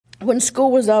When school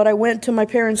was out, I went to my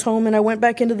parents' home, and I went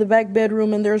back into the back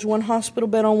bedroom, and there's one hospital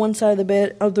bed on one side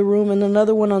of the room and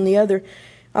another one on the other.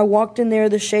 I walked in there,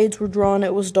 the shades were drawn,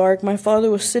 it was dark. My father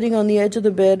was sitting on the edge of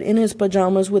the bed in his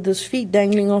pajamas with his feet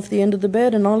dangling off the end of the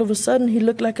bed, and all of a sudden he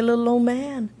looked like a little old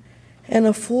man and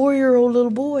a 4-year-old little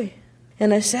boy.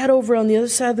 And I sat over on the other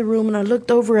side of the room, and I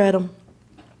looked over at him,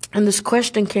 and this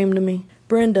question came to me: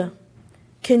 Brenda,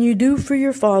 can you do for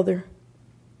your father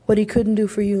what he couldn't do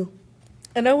for you?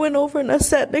 And I went over and I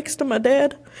sat next to my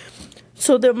dad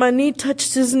so that my knee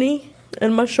touched his knee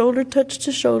and my shoulder touched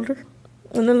his shoulder.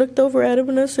 And I looked over at him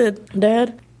and I said,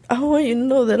 Dad, I want you to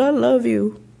know that I love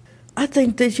you. I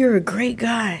think that you're a great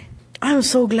guy. I'm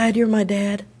so glad you're my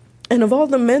dad. And of all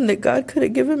the men that God could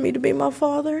have given me to be my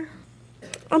father,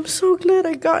 I'm so glad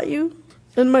I got you.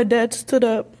 And my dad stood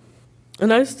up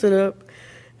and I stood up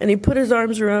and he put his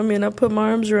arms around me and I put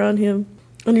my arms around him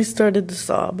and he started to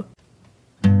sob.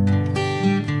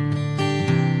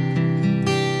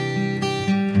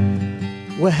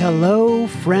 Well, hello,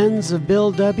 friends of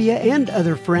Bill W. and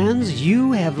other friends.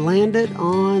 You have landed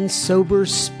on Sober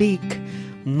Speak.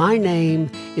 My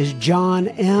name is John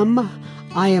M.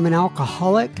 I am an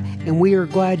alcoholic, and we are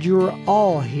glad you are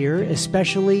all here,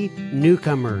 especially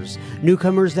newcomers.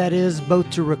 Newcomers, that is, both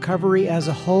to recovery as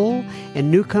a whole and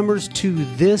newcomers to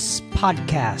this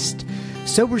podcast.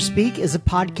 Sober Speak is a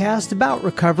podcast about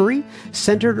recovery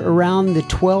centered around the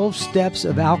 12 steps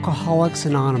of Alcoholics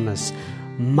Anonymous.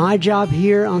 My job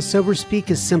here on Sober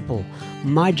Speak is simple.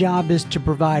 My job is to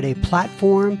provide a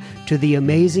platform to the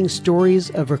amazing stories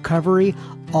of recovery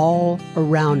all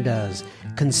around us.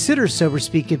 Consider Sober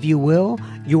Speak, if you will,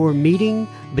 your meeting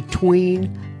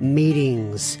between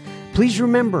meetings. Please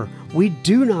remember, we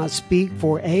do not speak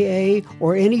for AA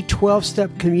or any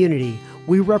 12-step community.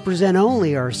 We represent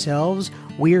only ourselves.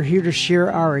 We are here to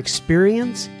share our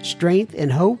experience, strength,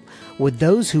 and hope with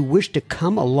those who wish to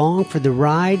come along for the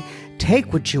ride.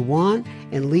 Take what you want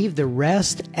and leave the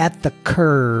rest at the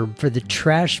curb for the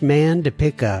trash man to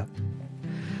pick up.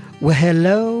 Well,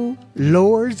 hello,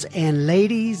 lords and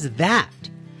ladies. That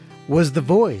was the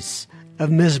voice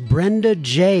of Miss Brenda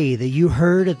J. that you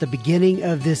heard at the beginning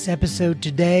of this episode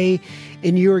today.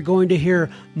 And you are going to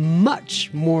hear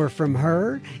much more from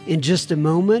her in just a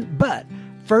moment. But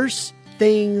first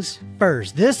things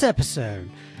first, this episode,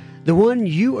 the one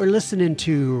you are listening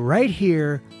to right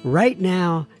here, right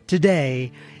now,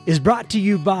 today, is brought to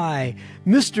you by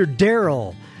Mr.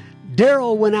 Daryl.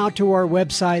 Daryl went out to our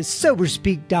website,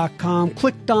 soberspeak.com,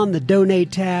 clicked on the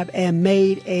donate tab, and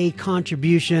made a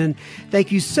contribution.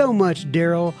 Thank you so much,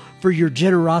 Daryl, for your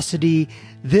generosity.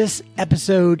 This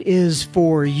episode is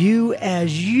for you.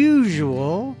 As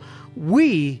usual,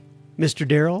 we, Mr.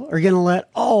 Daryl, are going to let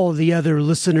all the other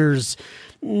listeners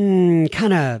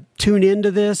kind of tune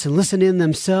into this and listen in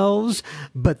themselves,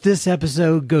 but this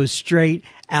episode goes straight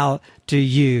out to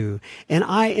you. And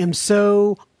I am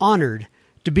so honored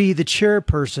to be the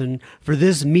chairperson for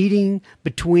this meeting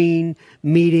between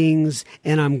meetings,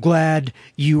 and I'm glad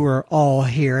you are all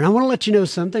here. And I want to let you know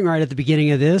something right at the beginning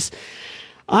of this.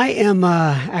 I am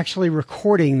actually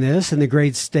recording this in the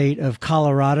great state of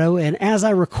Colorado, and as I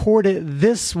record it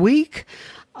this week,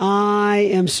 I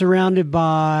am surrounded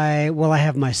by, well, I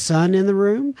have my son in the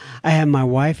room. I have my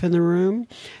wife in the room.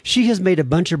 She has made a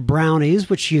bunch of brownies,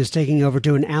 which she is taking over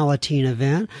to an Alateen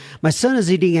event. My son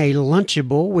is eating a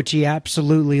Lunchable, which he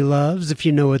absolutely loves, if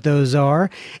you know what those are,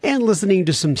 and listening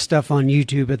to some stuff on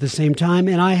YouTube at the same time.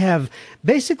 And I have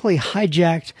basically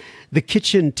hijacked the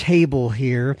kitchen table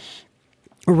here.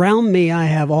 Around me, I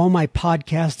have all my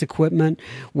podcast equipment.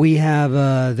 We have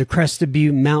the Crested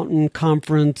Butte Mountain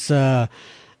Conference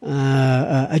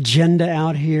agenda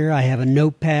out here. I have a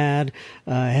notepad.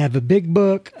 I have a big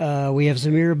book. We have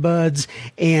some earbuds,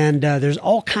 and there's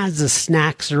all kinds of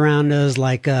snacks around us.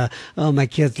 Like, my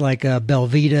kids like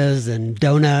Belvitas and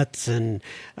donuts and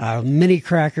mini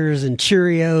crackers and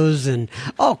Cheerios and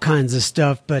all kinds of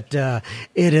stuff. But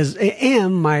it is,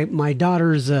 and my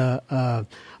daughter's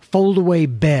fold-away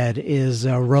bed is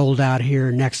rolled out here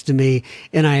next to me,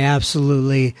 and I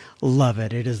absolutely love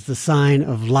it. It is the sign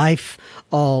of life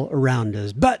all around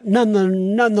us. But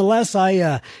nonetheless,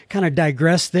 I kind of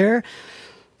digress there.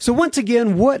 So once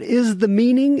again, what is the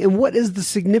meaning and what is the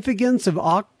significance of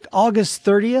August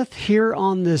 30th here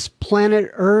on this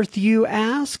planet Earth, you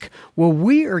ask? Well,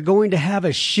 we are going to have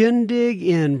a shindig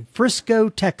in Frisco,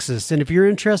 Texas. And if you're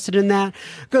interested in that,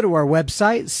 go to our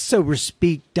website,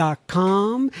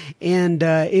 soberspeak.com, and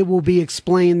it will be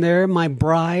explained there. My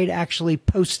bride actually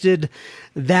posted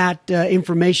that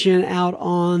information out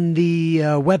on the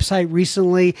website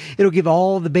recently. It'll give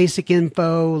all the basic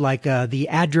info, like the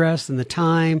address and the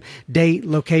time time, date,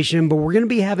 location, but we're going to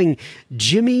be having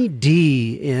Jimmy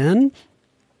D in.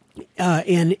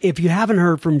 And if you haven't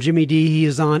heard from Jimmy D, he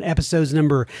is on episodes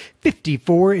number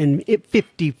 54 and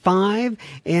 55,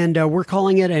 and we're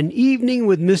calling it An Evening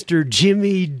with Mr.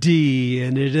 Jimmy D,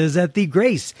 and it is at the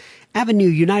Grace Avenue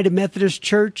United Methodist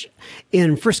Church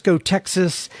in Frisco,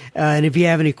 Texas. And if you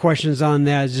have any questions on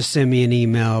that, just send me an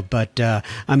email. But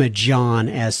I'm at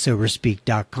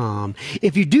john@soberspeak.com.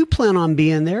 If you do plan on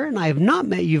being there and I have not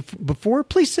met you before,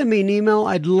 please send me an email.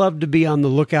 I'd love to be on the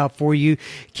lookout for you.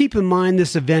 Keep in mind,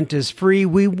 this event is free.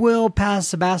 We will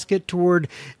pass a basket toward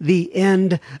the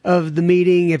end of the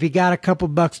meeting. If you got a couple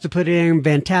bucks to put in,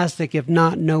 fantastic. If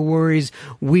not, no worries.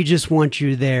 We just want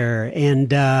you there.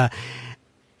 And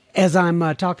as I'm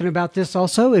talking about this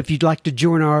also, if you'd like to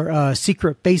join our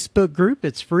secret Facebook group,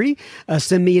 it's free.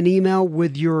 Send me an email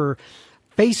with your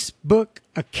Facebook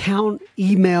account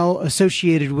email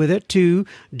associated with it to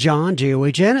John,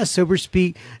 John, at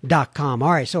soberspeak.com.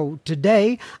 All right, so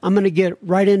today I'm going to get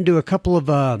right into a couple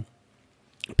of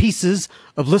pieces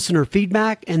of listener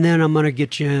feedback, and then I'm going to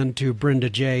get you into Brenda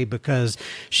J, because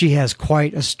she has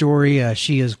quite a story.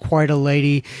 She is quite a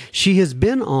lady. She has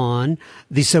been on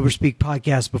the Sober Speak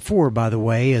podcast before, by the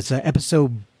way. It's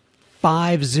episode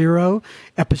 50,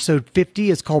 episode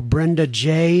 50. It's called Brenda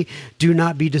J. Do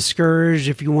not be discouraged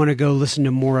if you want to go listen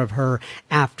to more of her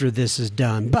after this is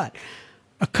done. But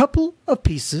a couple of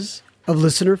pieces of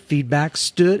listener feedback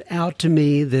stood out to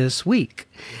me this week.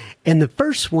 And the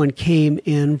first one came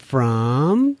in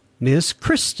from Miss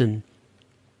Kristen.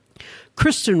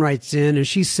 Kristen writes in and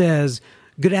she says,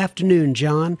 "Good afternoon,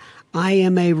 John. I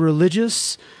am a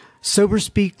religious Sober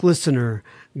Speak listener.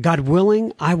 God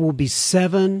willing, I will be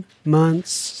 7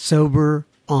 months sober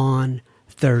on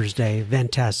Thursday."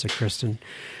 Fantastic, Kristen.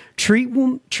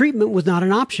 Treatment was not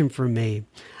an option for me.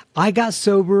 I got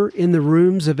sober in the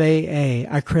rooms of AA.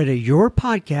 I credit your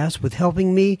podcast with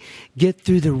helping me get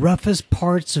through the roughest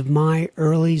parts of my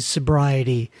early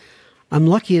sobriety. I'm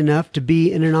lucky enough to be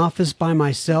in an office by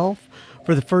myself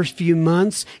for the first few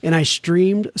months, and I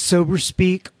streamed Sober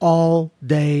Speak all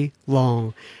day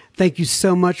long. Thank you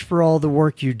so much for all the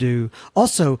work you do.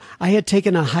 Also, I had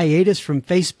taken a hiatus from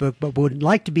Facebook, but would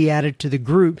like to be added to the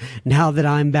group now that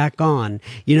I'm back on.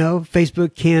 You know,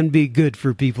 Facebook can be good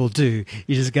for people too.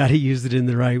 You just got to use it in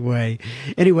the right way.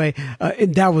 Anyway,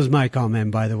 and that was my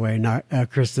comment, by the way, not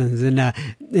Kristen's. And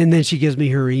then she gives me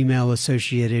her email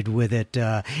associated with it.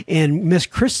 And Miss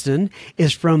Kristen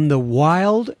is from the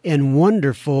wild and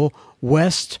wonderful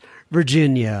West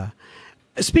Virginia.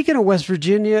 Speaking of West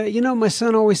Virginia, you know, my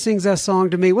son always sings that song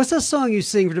to me. What's that song you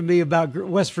sing to me about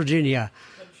West Virginia?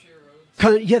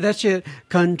 Yeah, that's it.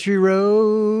 Country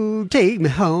road, take me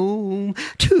home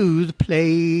to the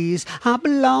place I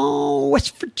belong.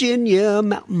 West Virginia,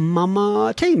 mountain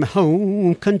mama, take me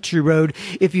home. Country road.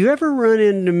 If you ever run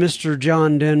into Mr.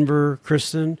 John Denver,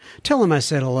 Kristen, tell him I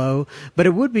said hello. But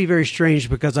it would be very strange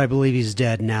because I believe he's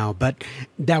dead now. But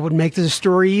that would make the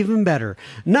story even better.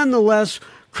 Nonetheless,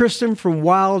 Kristen from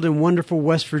wild and wonderful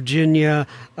West Virginia,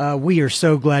 we are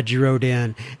so glad you wrote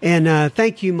in. And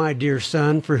thank you, my dear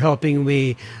son, for helping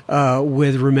me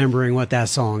with remembering what that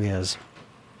song is.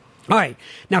 All right.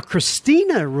 Now,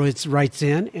 Christina writes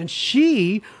in, and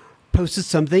she posted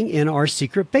something in our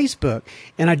secret Facebook.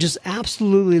 And I just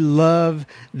absolutely love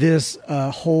this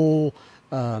whole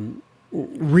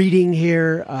reading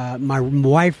here. My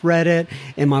wife read it,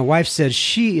 and my wife said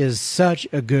she is such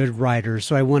a good writer,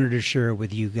 so I wanted to share it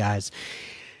with you guys.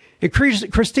 And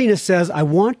Christina says, "I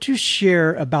want to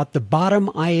share about the bottom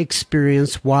I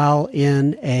experienced while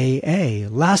in AA.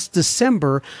 Last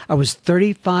December, I was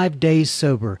 35 days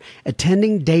sober,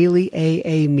 attending daily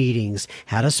AA meetings,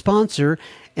 had a sponsor,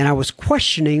 and I was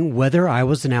questioning whether I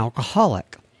was an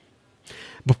alcoholic.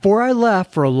 Before I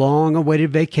left for a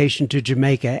long-awaited vacation to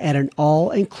Jamaica at an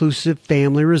all-inclusive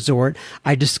family resort,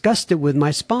 I discussed it with my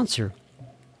sponsor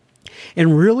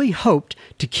and really hoped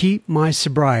to keep my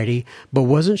sobriety, but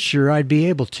wasn't sure I'd be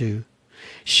able to.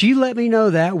 She let me know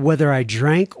that whether I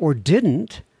drank or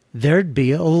didn't, there'd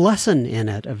be a lesson in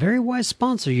it." A very wise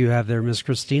sponsor you have there, Miss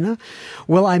Christina.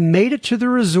 "Well, I made it to the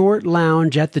resort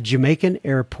lounge at the Jamaican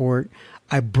airport.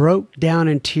 I broke down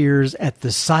in tears at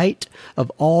the sight of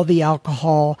all the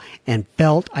alcohol and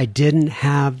felt I didn't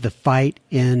have the fight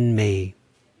in me.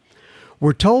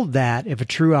 We're told that, if a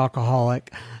true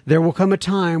alcoholic, there will come a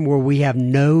time where we have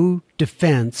no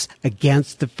defense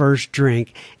against the first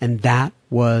drink, and that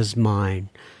was mine.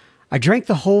 I drank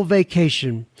the whole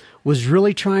vacation, was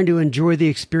really trying to enjoy the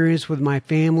experience with my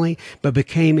family, but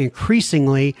became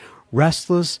increasingly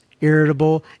restless,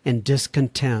 irritable, and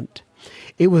discontent.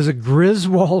 It was a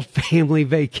Griswold family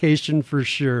vacation for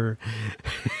sure.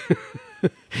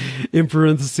 In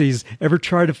parentheses, ever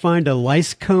try to find a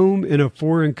lice comb in a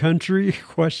foreign country?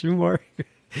 Question mark.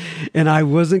 And I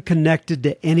wasn't connected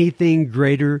to anything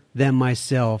greater than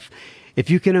myself.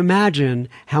 If you can imagine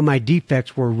how my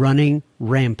defects were running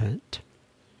rampant.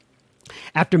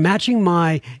 After matching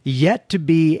my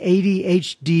yet-to-be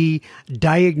ADHD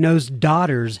diagnosed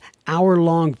daughter's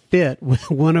hour-long fit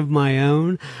with one of my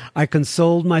own, I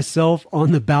consoled myself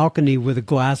on the balcony with a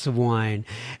glass of wine.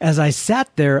 As I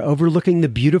sat there overlooking the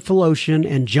beautiful ocean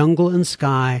and jungle and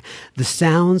sky, the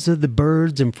sounds of the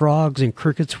birds and frogs and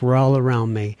crickets were all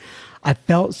around me. I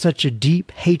felt such a deep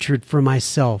hatred for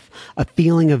myself, a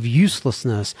feeling of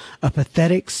uselessness, a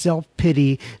pathetic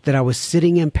self-pity that I was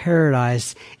sitting in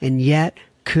paradise and yet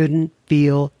couldn't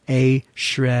feel a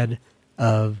shred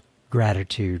of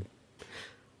gratitude.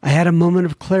 I had a moment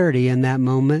of clarity in that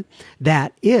moment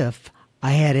that if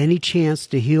I had any chance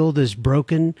to heal this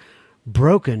broken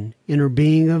inner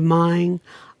being of mine,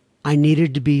 I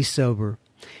needed to be sober.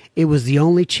 It was the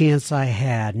only chance I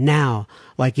had. Now,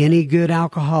 like any good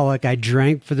alcoholic, I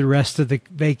drank for the rest of the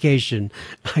vacation.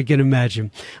 I can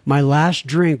imagine. My last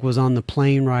drink was on the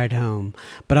plane ride home.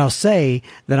 But I'll say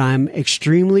that I'm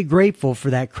extremely grateful for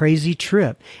that crazy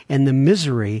trip and the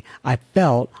misery I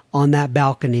felt on that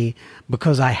balcony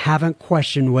because I haven't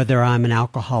questioned whether I'm an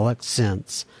alcoholic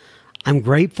since. I'm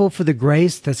grateful for the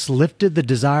grace that's lifted the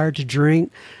desire to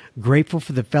drink, grateful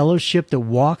for the fellowship that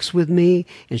walks with me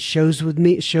and shows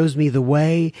me the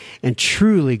way, and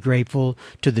truly grateful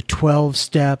to the 12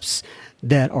 steps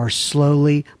that are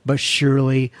slowly but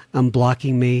surely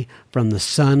unblocking me from the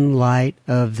sunlight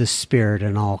of the Spirit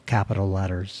in all capital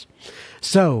letters.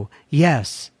 So,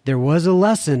 yes, there was a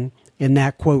lesson in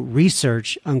that, quote,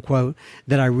 research, unquote,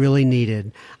 that I really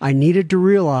needed. I needed to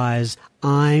realize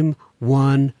I'm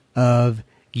one of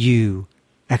you,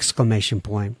 exclamation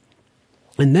point.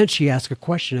 And then she asked a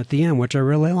question at the end, which I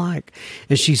really like.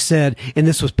 And she said, and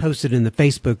this was posted in the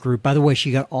Facebook group. By the way,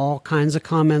 she got all kinds of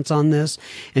comments on this.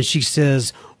 And she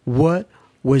says, what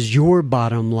was your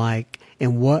bottom like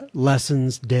and what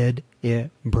lessons did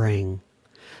it bring?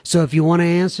 So if you want to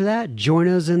answer that, join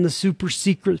us in the super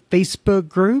secret Facebook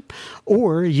group,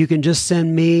 or you can just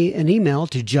send me an email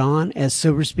to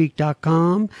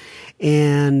john@soberspeak.com.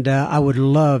 And I would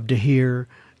love to hear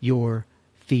your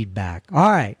feedback. All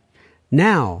right.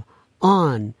 Now,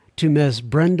 on to Miss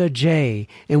Brenda J.,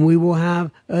 and we will have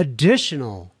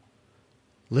additional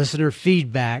listener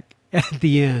feedback at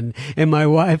the end. And my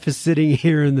wife is sitting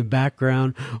here in the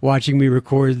background watching me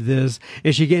record this,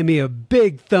 and she gave me a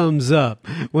big thumbs up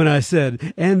when I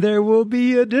said, and there will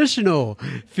be additional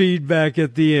feedback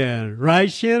at the end. Right,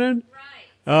 Shannon?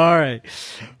 Right. All right.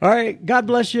 All right. God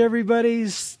bless you, everybody.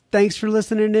 Thanks for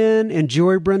listening in.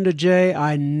 Enjoy Brenda J.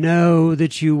 I know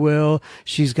that you will.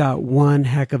 She's got one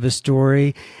heck of a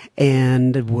story,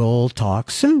 and we'll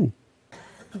talk soon.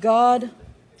 God,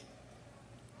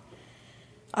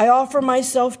 I offer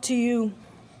myself to you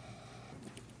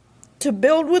to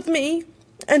build with me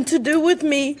and to do with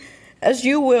me as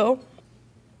you will.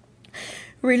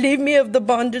 Relieve me of the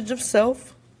bondage of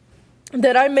self,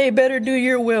 that I may better do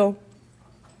your will.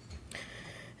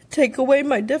 Take away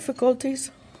my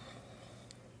difficulties,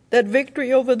 that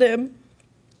victory over them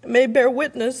may bear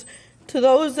witness to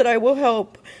those that I will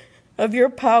help of your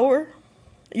power,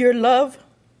 your love,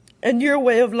 and your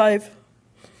way of life.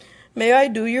 May I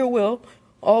do your will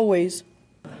always.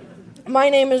 My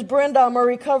name is Brenda. I'm a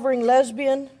recovering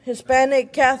lesbian,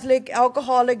 Hispanic, Catholic,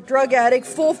 alcoholic, drug addict,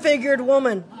 full-figured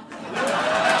woman.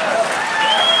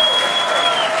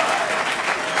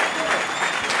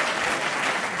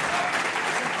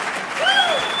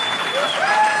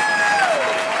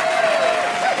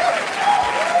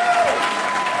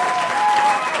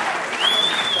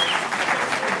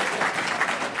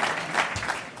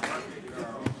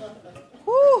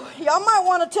 Y'all might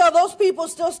want to tell those people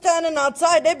still standing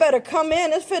outside, they better come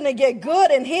in. It's finna get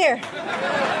good in here.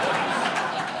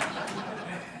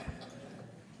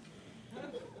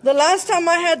 The last time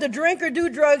I had to drink or do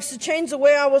drugs to change the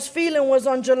way I was feeling was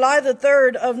on July the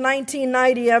 3rd of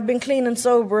 1990. I've been clean and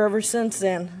sober ever since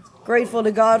then. Grateful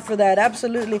to God for that,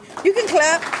 absolutely. You can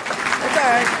clap. It's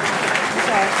all right. It's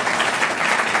all right.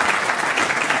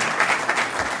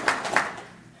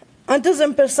 Antes de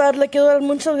empezar, le quiero dar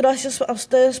muchas gracias a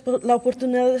ustedes por la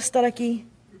oportunidad de estar aquí.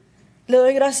 Le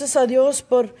doy gracias a Dios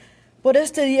por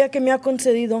este día que me ha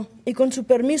concedido. Y con su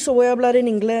permiso voy a hablar en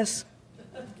inglés.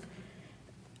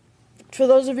 For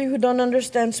those of you who don't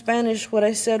understand Spanish, what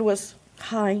I said was,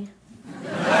 hi.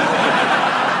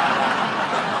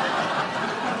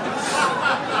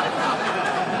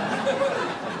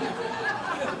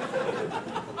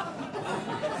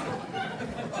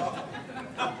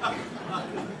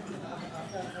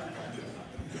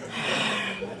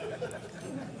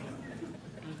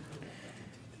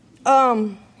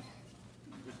 I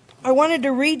wanted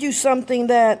to read you something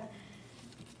that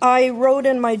I wrote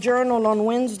in my journal on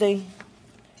Wednesday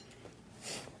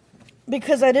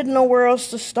because I didn't know where else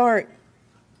to start.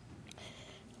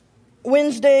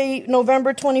 Wednesday,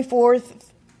 November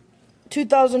 24th,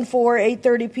 2004,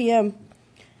 8:30 p.m.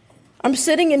 I'm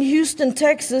sitting in Houston,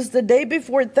 Texas, the day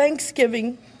before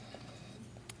Thanksgiving.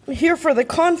 I'm here for the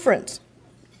conference.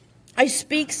 I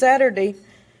speak Saturday.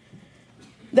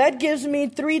 That gives me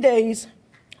 3 days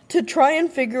to try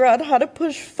and figure out how to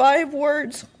push 5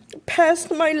 words past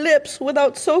my lips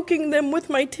without soaking them with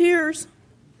my tears.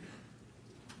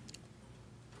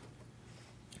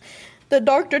 The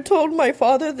doctor told my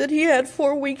father that he had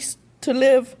 4 weeks to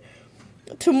live.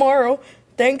 Tomorrow,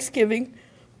 Thanksgiving,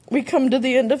 we come to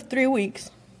the end of 3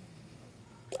 weeks.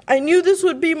 I knew this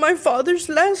would be my father's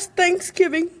last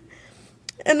Thanksgiving,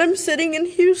 and I'm sitting in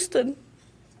Houston.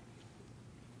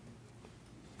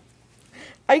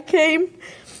 I came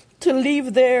to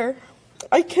leave there.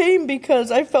 I came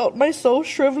because I felt my soul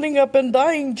shriveling up and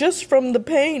dying just from the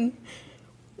pain.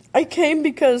 I came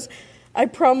because I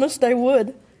promised I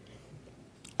would.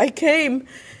 I came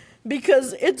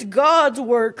because it's God's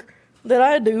work that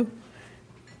I do.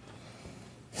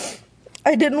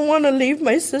 I didn't want to leave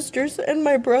my sisters and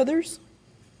my brothers.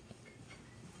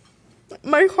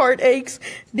 My heart aches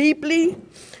deeply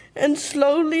and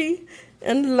slowly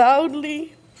and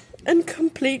loudly and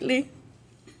completely.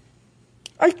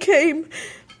 I came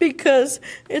because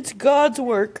it's God's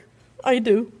work I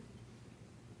do.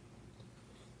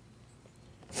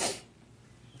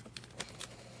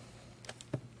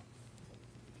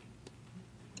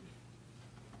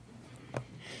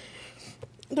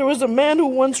 There was a man who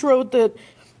once wrote that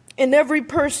in every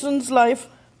person's life,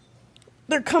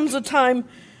 there comes a time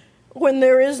when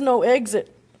there is no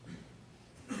exit.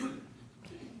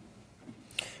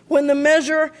 When the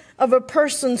measure of a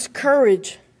person's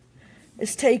courage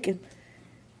is taken.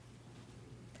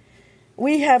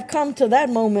 We have come to that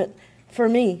moment for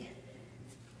me.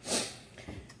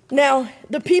 Now,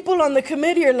 the people on the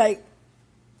committee are like,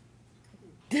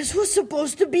 this was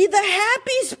supposed to be the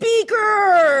happy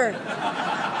speaker.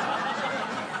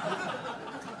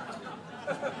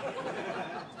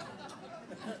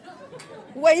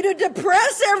 Way to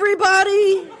depress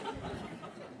everybody.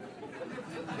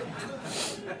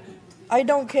 I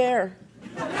don't care.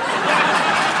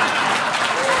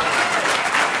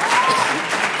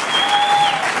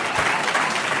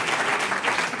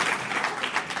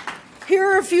 Here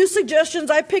are a few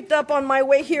suggestions I picked up on my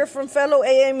way here from fellow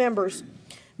AA members.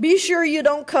 Be sure you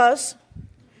don't cuss.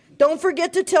 Don't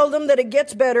forget to tell them that it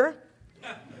gets better.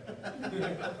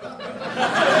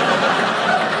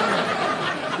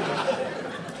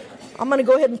 I'm going to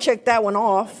go ahead and check that one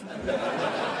off.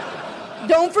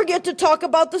 Don't forget to talk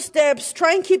about the steps.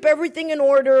 Try and keep everything in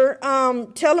order.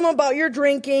 Tell them about your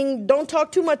drinking. Don't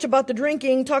talk too much about the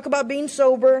drinking. Talk about being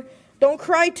sober. Don't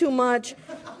cry too much.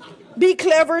 Be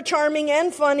clever, charming,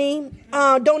 and funny.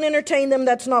 Don't entertain them.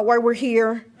 That's not why we're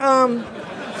here.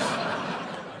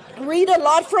 Read a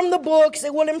lot from the books.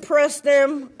 It will impress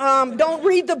them. Don't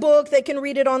read the book. They can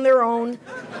read it on their own.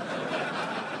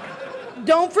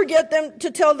 Don't forget them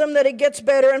to tell them that it gets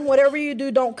better, and whatever you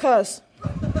do, don't cuss.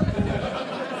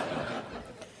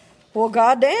 Well,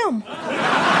 goddamn.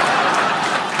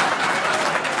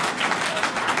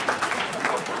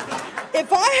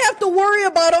 If I have to worry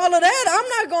about all of that, I'm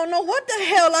not going to know what the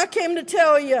hell I came to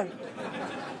tell you.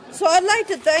 So I'd like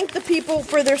to thank the people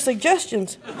for their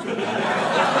suggestions.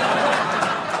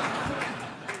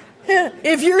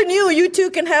 If you're new, you too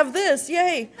can have this.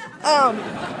 Yay.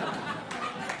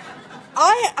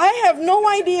 I have no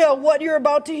idea what you're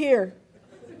about to hear.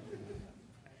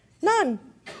 None.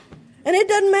 And it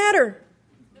doesn't matter.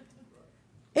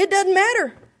 It doesn't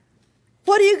matter.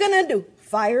 What are you going to do?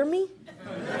 Fire me?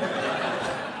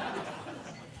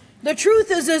 The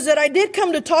truth is that I did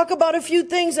come to talk about a few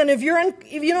things, and if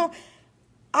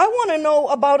I want to know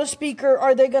about a speaker,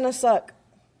 are they going to suck?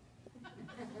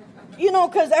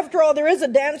 Because after all, there is a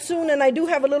dance soon, and I do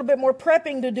have a little bit more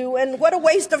prepping to do, and what a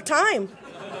waste of time,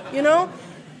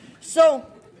 So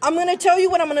I'm going to tell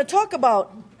you what I'm going to talk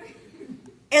about,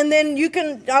 and then you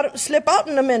can slip out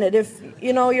in a minute if,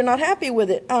 you're not happy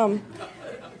with it.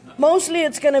 Mostly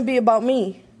it's going to be about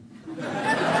me.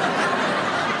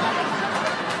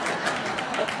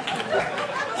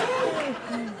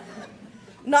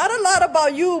 Not a lot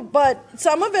about you, but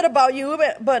some of it about you,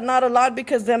 but not a lot,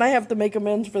 because then I have to make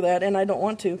amends for that, and I don't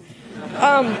want to.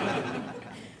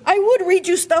 I would read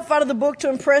you stuff out of the book to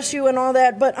impress you and all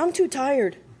that, but I'm too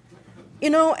tired.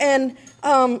 And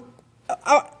I'm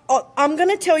going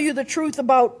to tell you the truth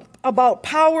about about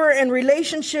power and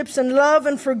relationships and love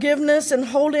and forgiveness and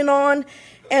holding on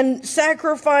and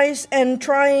sacrifice and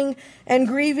trying and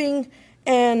grieving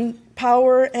and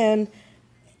power, and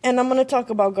I'm going to talk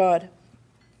about God.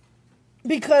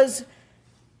 Because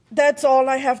that's all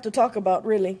I have to talk about,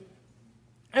 really.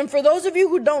 And for those of you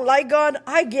who don't like God,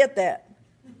 I get that.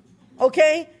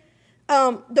 Okay?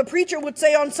 The preacher would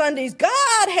say on Sundays,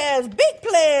 God has big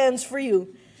plans for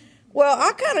you. Well,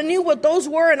 I kind of knew what those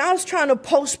were, and I was trying to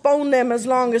postpone them as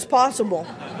long as possible.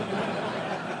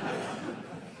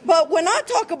 But when I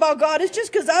talk about God, it's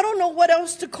just because I don't know what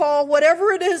else to call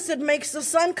whatever it is that makes the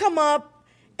sun come up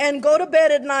and go to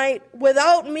bed at night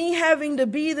without me having to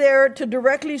be there to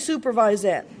directly supervise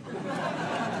that.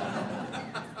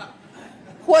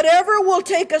 Whatever will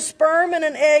take a sperm and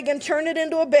an egg and turn it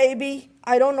into a baby,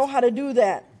 I don't know how to do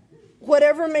that.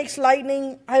 Whatever makes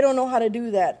lightning, I don't know how to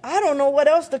do that. I don't know what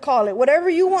else to call it. Whatever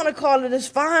you want to call it is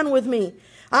fine with me.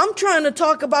 I'm trying to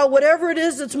talk about whatever it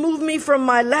is that's moved me from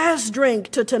my last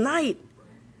drink to tonight.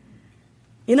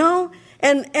 You know?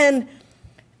 And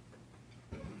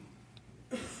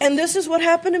this is what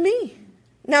happened to me.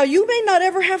 Now, you may not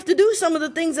ever have to do some of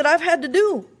the things that I've had to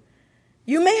do.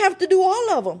 You may have to do all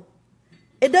of them.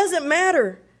 It doesn't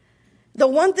matter. The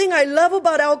one thing I love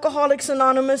about Alcoholics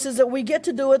Anonymous is that we get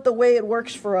to do it the way it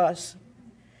works for us.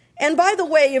 And by the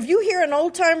way, if you hear an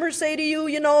old timer say to you,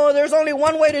 you know, there's only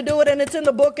one way to do it and it's in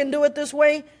the book and do it this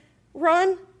way,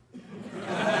 run.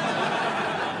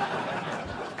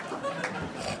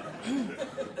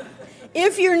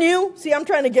 If you're new, see, I'm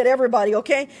trying to get everybody,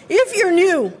 okay? If you're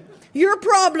new, your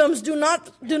problems do not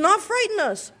frighten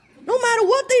us, no matter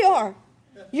what they are.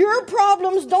 Your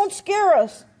problems don't scare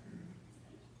us.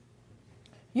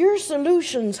 Your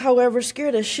solutions, however,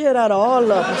 scare the shit out of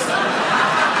all of us.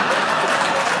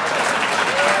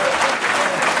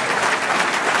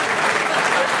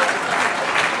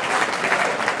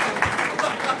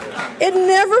 It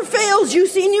never fails. You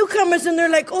see newcomers and they're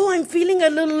like, oh, I'm feeling a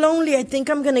little lonely. I think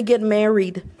I'm going to get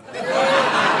married.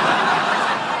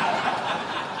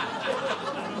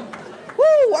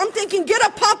 Woo, I'm thinking, get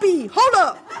a puppy. Hold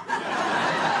up.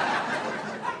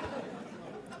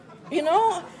 You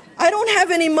know, I don't have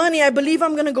any money. I believe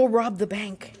I'm going to go rob the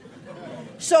bank.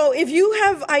 So if you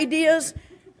have ideas,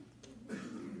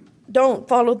 don't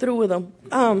follow through with them.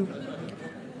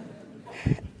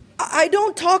 I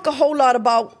don't talk a whole lot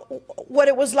about what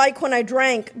it was like when I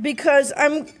drank because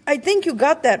I think you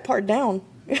got that part down,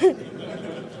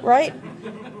 right?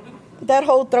 That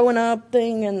whole throwing up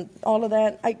thing and all of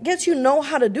that. I guess you know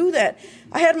how to do that.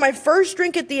 I had my first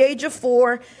drink at the age of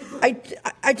 4.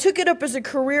 I took it up as a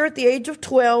career at the age of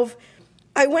 12.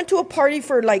 I went to a party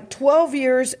for like 12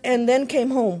 years and then came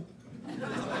home.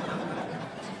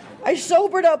 I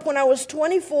sobered up when I was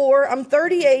 24. I'm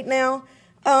 38 now.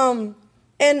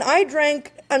 And I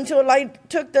drank until I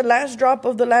took the last drop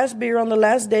of the last beer on the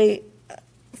last day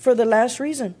for the last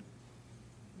reason.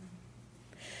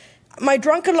 My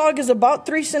drunkalog is about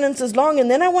 3 sentences long, and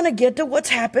then I want to get to what's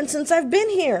happened since I've been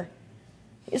here.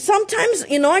 Sometimes,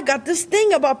 you know, I got this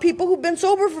thing about people who've been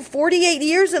sober for 48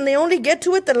 years and they only get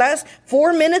to it the last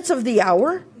 4 minutes of the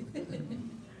hour.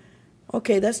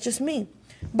 Okay, that's just me.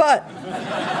 But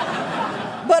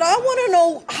I want to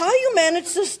know how you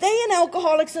manage to stay in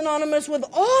Alcoholics Anonymous with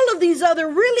all of these other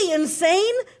really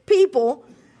insane people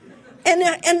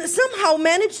and somehow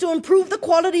manage to improve the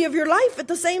quality of your life at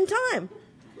the same time.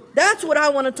 That's what I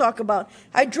want to talk about.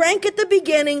 I drank at the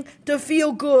beginning to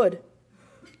feel good.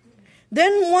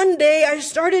 Then one day I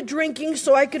started drinking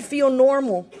so I could feel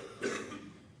normal.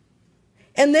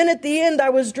 And then at the end I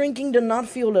was drinking to not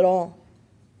feel at all.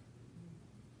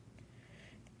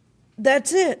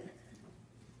 That's it.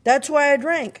 That's why I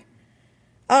drank.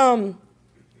 One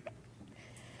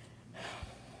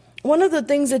of the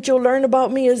things that you'll learn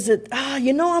about me is that,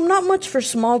 you know, I'm not much for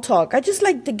small talk. I just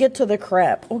like to get to the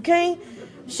crap, okay?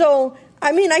 So,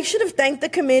 I mean, I should have thanked the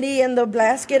committee and the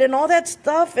blasket and all that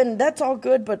stuff, and that's all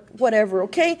good, but whatever,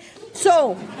 okay?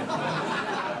 So,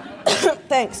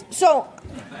 thanks. So,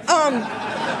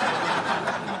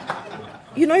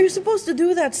 you know, you're supposed to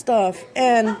do that stuff,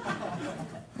 and...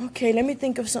 Okay, let me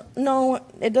think of some. No,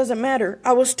 it doesn't matter.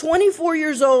 I was 24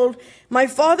 years old. My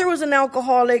father was an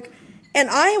alcoholic,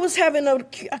 and I was having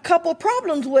a couple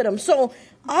problems with him. So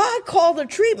I called the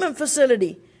treatment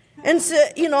facility and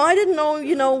said, you know, I didn't know,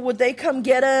 you know, would they come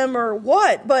get him or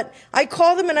what? But I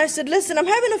called them and I said, listen, I'm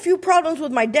having a few problems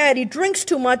with my dad. He drinks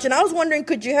too much, and I was wondering,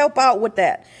 could you help out with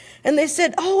that? And they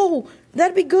said, oh,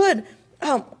 that'd be good.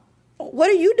 What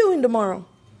are you doing tomorrow?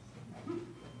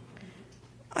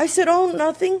 I said, oh,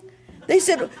 nothing. They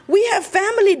said, we have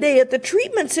family day at the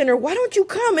treatment center. Why don't you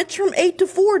come? It's from 8 to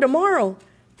 4 tomorrow.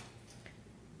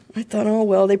 I thought, oh,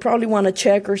 well, they probably want to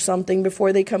check or something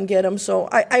before they come get them. So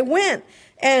I went,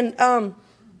 and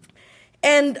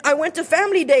I went to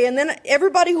family day, and then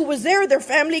everybody who was there, their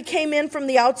family came in from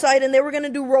the outside, and they were going to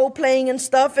do role playing and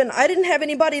stuff, and I didn't have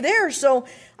anybody there. So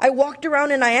I walked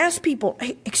around and I asked people,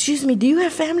 hey, excuse me, do you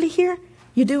have family here?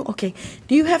 You do? Okay.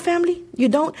 Do you have family? You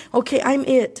don't? Okay, I'm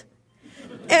it.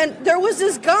 And there was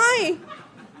this guy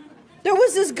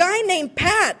named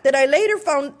Pat that I later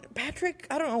found, Patrick,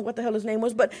 I don't know what the hell his name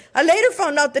was, but I later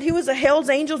found out that he was a Hells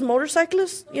Angels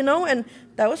motorcyclist, and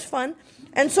that was fun.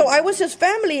 And so I was his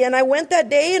family, and I went that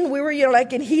day, and we were,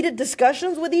 like in heated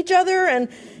discussions with each other,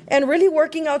 and really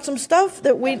working out some stuff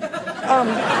that we,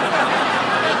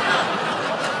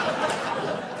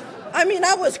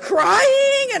 I was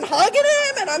crying and hugging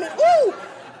him, and ooh.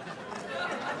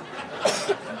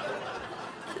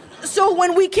 So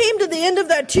when we came to the end of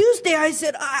that Tuesday, I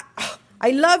said,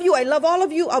 I love you. I love all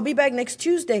of you. I'll be back next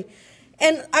Tuesday.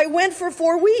 And I went for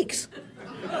 4 weeks.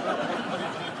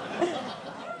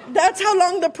 That's how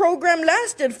long the program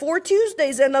lasted, 4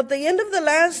 Tuesdays. And at the end of the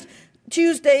last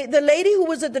Tuesday, the lady who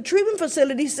was at the treatment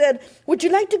facility said, would you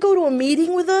like to go to a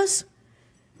meeting with us?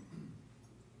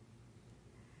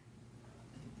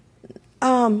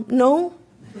 No.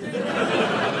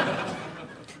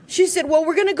 She said, well,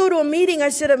 we're going to go to a meeting. I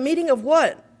said, a meeting of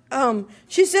what?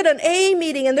 She said, an AA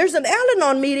meeting, and there's an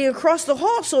Al-Anon meeting across the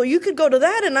hall, so you could go to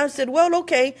that. And I said, well,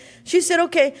 okay. She said,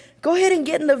 okay, go ahead and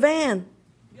get in the van.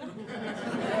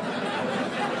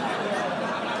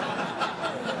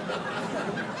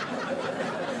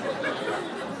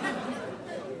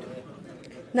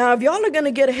 Now, if y'all are going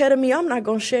to get ahead of me, I'm not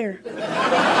going to share. I'm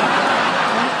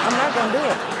not going to do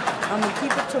it. I'm going to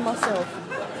keep it to myself.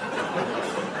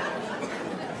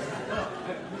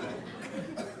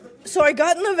 So I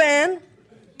got in the van,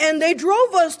 and they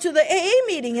drove us to the AA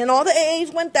meeting, and all the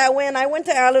AAs went that way, and I went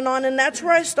to Al-Anon, and that's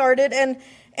where I started. And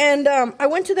I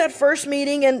went to that first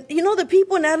meeting, and the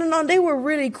people in Al-Anon, they were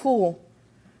really cool.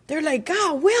 They're like,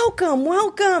 God, welcome,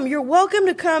 welcome. You're welcome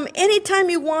to come anytime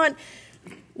you want.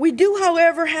 We do,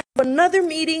 however, have another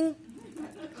meeting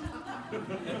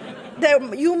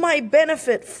that you might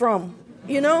benefit from,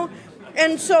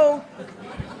 And so,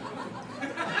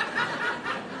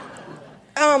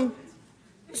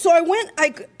 so I went,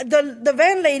 the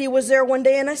van lady was there one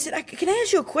day, and I said, can I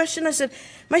ask you a question? I said,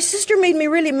 my sister made me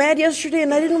really mad yesterday,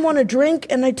 and I didn't want to drink,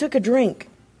 and I took a drink.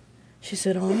 She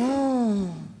said,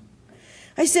 oh.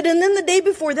 I said, and then the day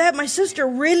before that, my sister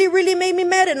really, really made me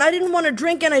mad, and I didn't want to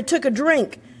drink, and I took a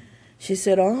drink. She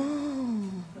said, oh.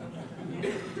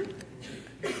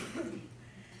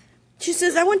 She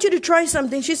says, I want you to try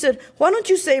something. She said, why don't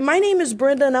you say, my name is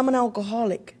Brenda, and I'm an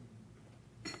alcoholic.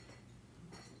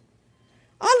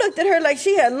 I looked at her like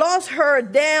she had lost her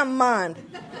damn mind.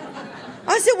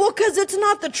 I said, well, because it's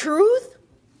not the truth.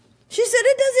 She said,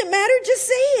 it doesn't matter, just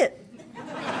say it.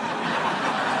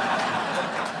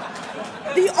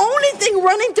 The only thing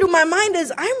running through my mind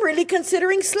is, I'm really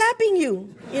considering slapping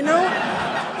you,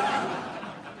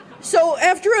 So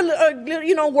after,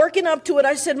 working up to it,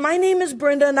 I said, my name is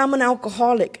Brenda, and I'm an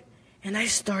alcoholic. And I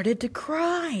started to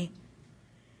cry.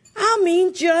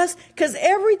 Just because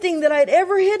everything that I'd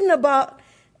ever hidden about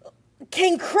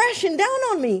came crashing down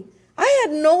on me. I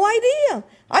had no idea.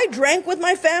 I drank with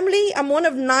my family. I'm one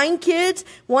of 9 kids,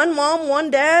 1 mom,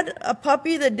 1 dad, a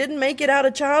puppy that didn't make it out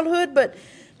of childhood. But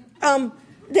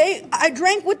I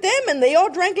drank with them, and they all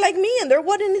drank like me, and there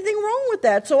wasn't anything wrong with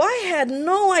that. So I had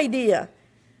no idea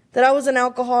that I was an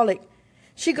alcoholic.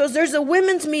 She goes, there's a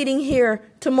women's meeting here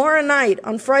tomorrow night,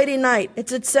 on Friday night.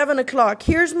 It's at 7 o'clock.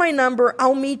 Here's my number.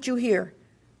 I'll meet you here.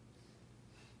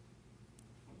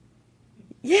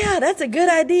 Yeah, that's a good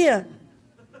idea.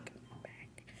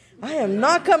 I am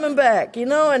not coming back,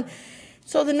 And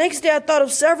so the next day I thought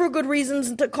of several good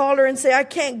reasons to call her and say, I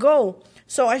can't go.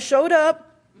 So I showed up.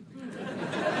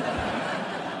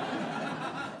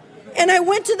 And I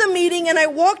went to the meeting, and I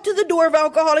walked to the door of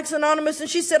Alcoholics Anonymous, and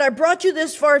she said, I brought you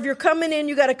this far. If you're coming in,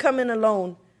 you got to come in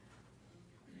alone.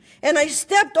 And I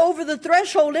stepped over the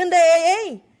threshold into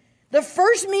AA. The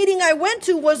first meeting I went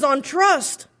to was on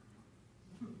trust.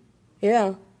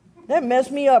 Yeah, that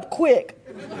messed me up quick.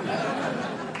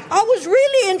 I was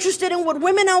really interested in what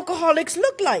women alcoholics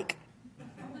look like.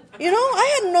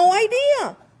 I had no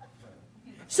idea.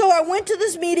 So I went to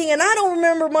this meeting, and I don't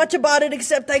remember much about it,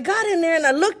 except I got in there and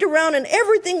I looked around, and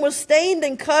everything was stained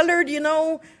and colored,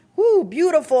 whoo,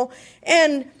 beautiful.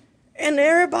 And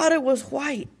everybody was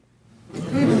white.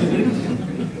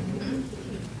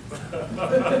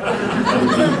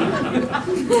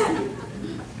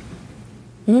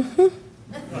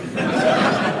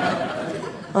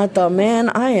 I thought, man,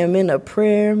 I am in a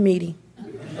prayer meeting.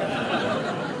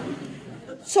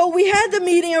 So we had the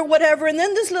meeting or whatever, and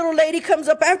then this little lady comes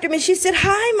up after me. She said,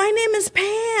 "Hi, my name is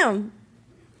Pam."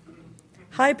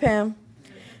 Hi, Pam.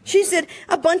 She said,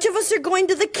 "A bunch of us are going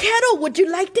to the kettle. Would you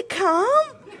like to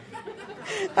come?"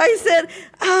 I said,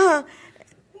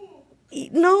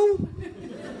 "No."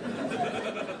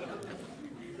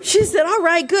 She said, "All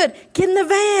right, good. Get in the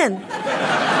van."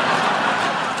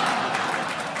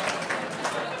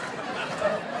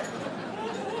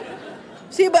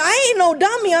 See, but I ain't no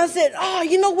dummy. I said, "Oh,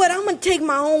 you know what? I'm going to take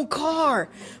my own car,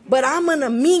 but I'm going to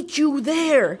meet you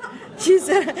there." She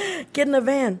said, "Get in the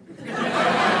van."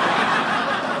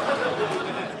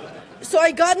 So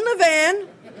I got in the van,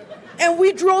 and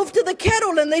we drove to the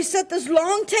kettle, and they set this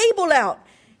long table out.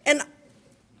 And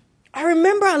I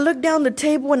remember I looked down the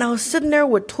table, and I was sitting there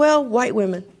with 12 white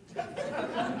women.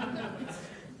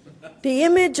 The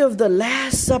image of the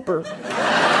Last Supper.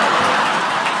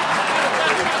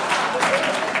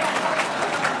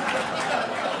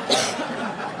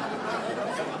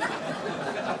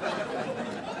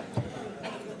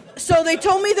 So they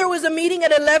told me there was a meeting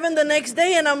at 11 the next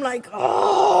day, and I'm like,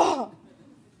 "Oh,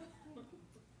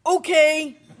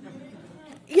 okay.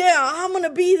 Yeah, I'm going to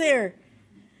be there."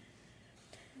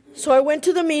 So I went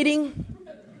to the meeting,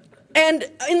 and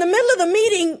in the middle of the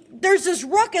meeting, there's this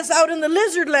ruckus out in the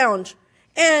lizard lounge.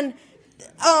 And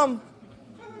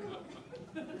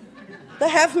the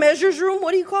half measures room,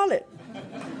 what do you call it?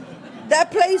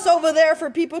 That place over there for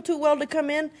people too well to come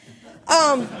in.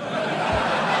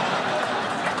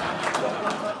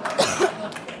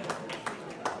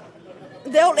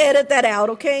 They'll edit that out,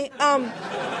 okay?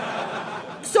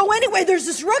 So anyway, there's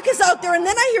this ruckus out there, and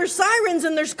then I hear sirens,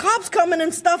 and there's cops coming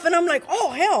and stuff, and I'm like, "Oh,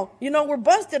 hell, we're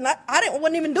busted."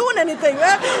 Wasn't even doing anything,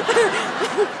 right?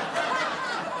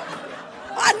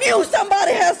 I knew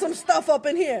somebody had some stuff up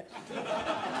in here.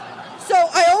 So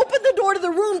I opened the door to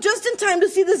the room just in time to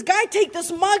see this guy take this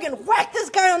mug and whack this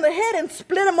guy on the head and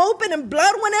split him open, and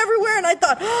blood went everywhere, and I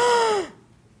thought, "Oh,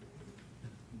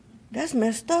 that's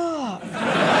messed up.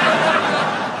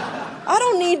 I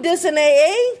don't need this in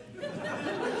AA.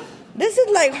 This is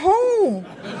like home.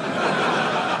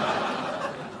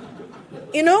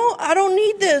 I don't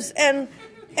need this." And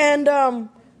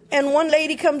one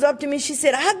lady comes up to me. She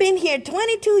said, "I've been here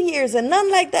 22 years and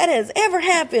nothing like that has ever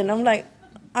happened." I'm like,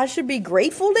 I should be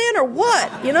grateful then or what,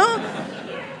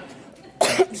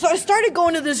 So I started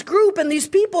going to this group, and these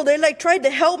people, they tried to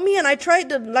help me, and I tried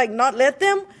to not let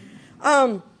them.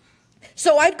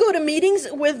 So I'd go to meetings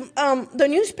with the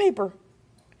newspaper.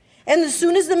 And as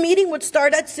soon as the meeting would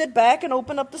start, I'd sit back and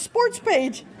open up the sports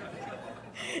page.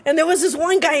 And there was this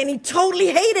one guy, and he totally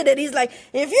hated it. He's like,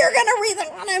 "If you're going to read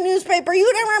the newspaper, you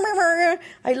don't remember."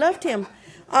 I loved him.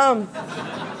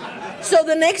 So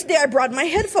the next day, I brought my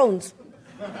headphones.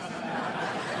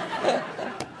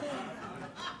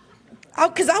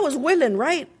 Because I was willing,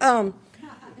 right?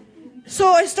 So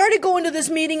I started going to this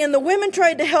meeting, and the women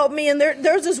tried to help me. And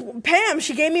there's this Pam.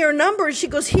 She gave me her number, and she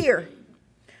goes, "Here.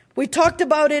 We talked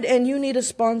about it, and you need a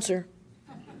sponsor.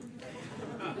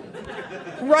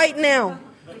 Right now.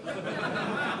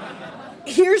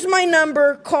 Here's my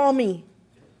number. Call me."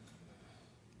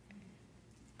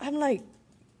 I'm like,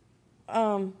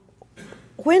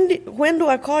 when do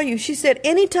I call you? She said,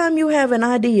 "Anytime you have an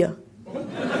idea."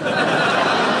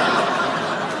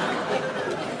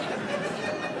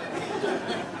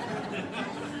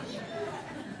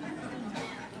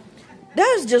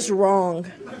 That's just wrong.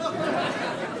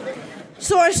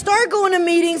 So I start going to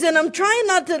meetings, and I'm trying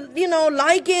not to,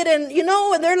 like it. And,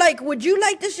 and they're like, "Would you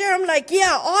like to share?" I'm like,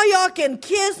 "Yeah, all y'all can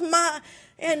kiss my..."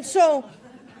 And so,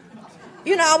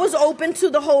 I was open to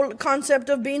the whole concept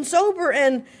of being sober,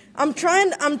 and I'm trying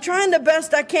the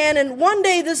best I can. And one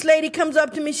day this lady comes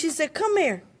up to me. She said, "Come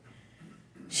here."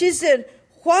 She said,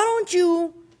 "Why don't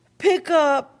you pick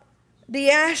up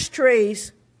the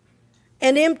ashtrays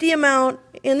and empty them out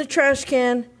in the trash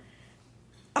can?"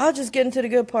 I'll just get into the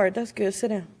good part. That's good. Sit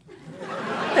down.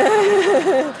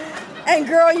 And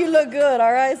girl, you look good.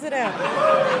 All right, sit down.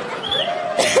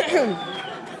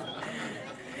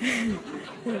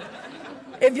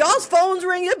 If y'all's phones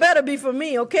ring, it better be for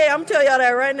me, okay? I'm telling y'all that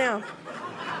right now.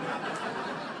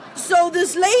 So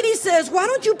this lady says, "Why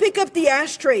don't you pick up the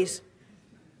ashtrays?"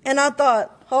 And I thought,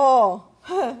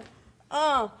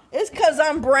 it's because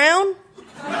I'm brown.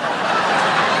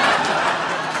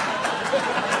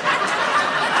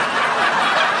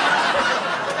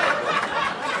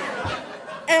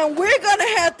 And we're going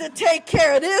to have to take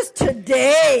care of this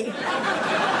today.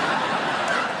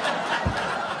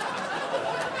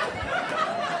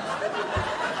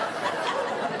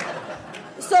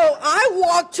 So I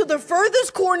walked to the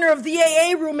furthest corner of the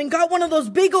AA room and got one of those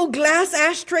big old glass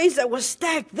ashtrays that was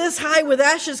stacked this high with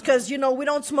ashes because, we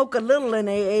don't smoke a little in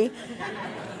AA.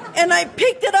 And I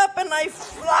picked it up and I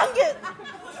flung it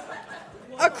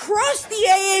across the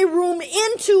AA room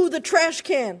into the trash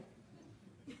can.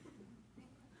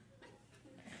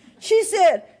 She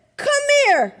said, "Come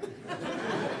here."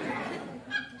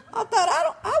 I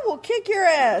thought, I will kick your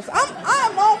ass.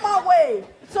 I'm on my way.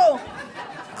 So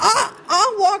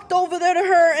I walked over there to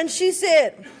her and she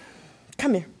said,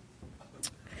 "Come here.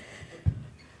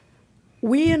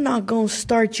 We are not going to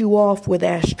start you off with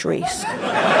ashtrays."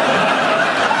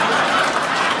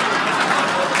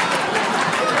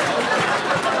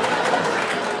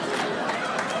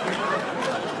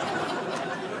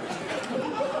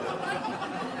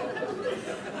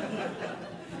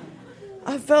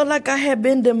 I felt like I had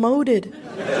been demoted.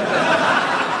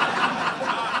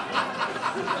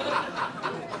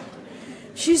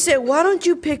 She said, "Why don't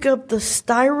you pick up the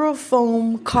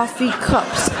styrofoam coffee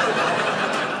cups?"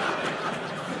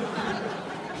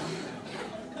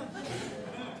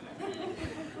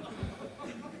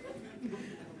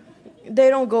 They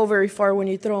don't go very far when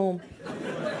you throw them.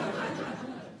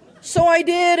 So I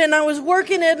did, and I was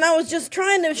working it, and I was just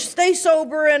trying to stay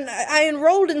sober, and I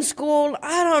enrolled in school.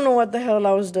 I don't know what the hell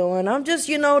I was doing. I'm just,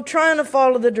 trying to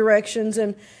follow the directions,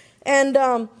 and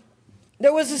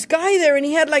there was this guy there, and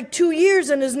he had like 2 years,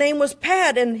 and his name was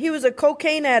Pat, and he was a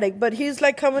cocaine addict, but he's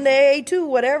like coming to AA too,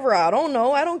 whatever. I don't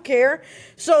know. I don't care.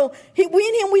 So we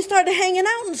and him, we started hanging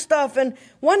out and stuff, and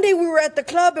one day we were at the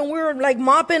club, and we were like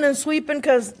mopping and sweeping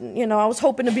because, I was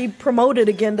hoping to be promoted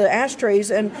again to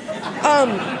ashtrays, and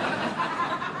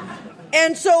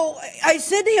so I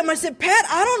said to him, I said, "Pat,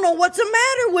 I don't know what's the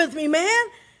matter with me, man."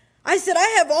 I said, "I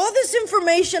have all this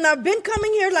information. I've been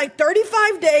coming here like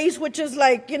 35 days, which is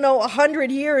like,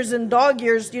 100 years in dog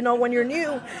years, when you're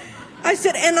new." I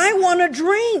said, "And I want a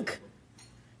drink."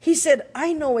 He said,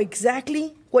 "I know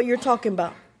exactly what you're talking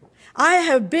about. I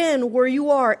have been where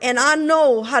you are, and I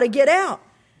know how to get out."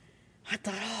 I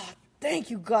thought, "Oh,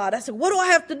 thank you, God." I said, "What do I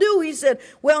have to do?" He said,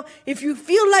 "Well, if you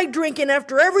feel like drinking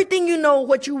after everything you know,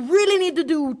 what you really need to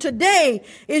do today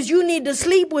is you need to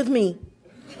sleep with me."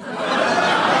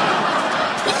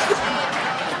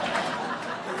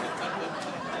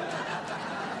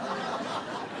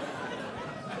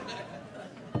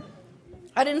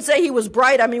 I didn't say he was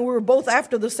bright. I mean, we were both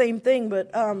after the same thing, but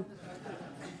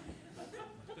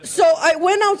so I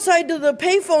went outside to the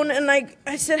payphone and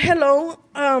I said, "Hello,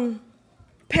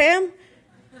 Pam,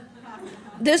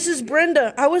 this is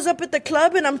Brenda. I was up at the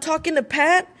club and I'm talking to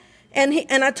Pat,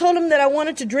 and I told him that I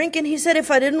wanted to drink, and he said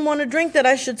if I didn't want to drink that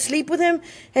I should sleep with him,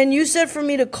 and you said for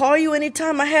me to call you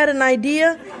anytime I had an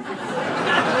idea."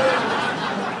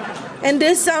 And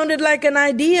this sounded like an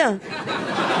idea.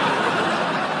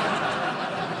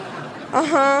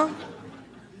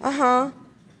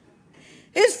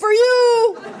 It's for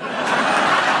you.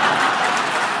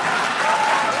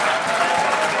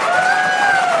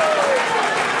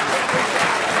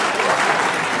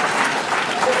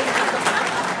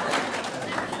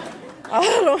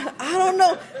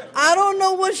 I don't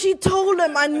know what she told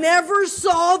him. I never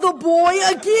saw the boy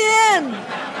again.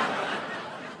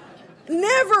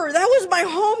 Never. That was my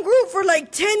home group for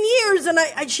like 10 years, and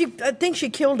I think she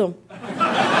killed him.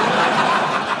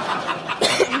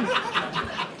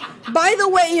 By the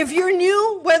way, if you're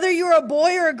new, whether you're a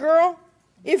boy or a girl,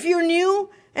 if you're new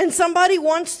and somebody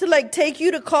wants to like take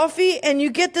you to coffee and you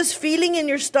get this feeling in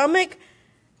your stomach,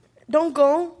 don't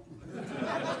go.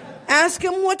 Ask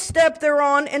them what step they're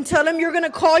on and tell them you're going to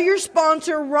call your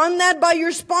sponsor, run that by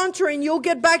your sponsor, and you'll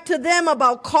get back to them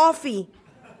about coffee.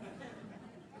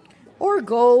 Or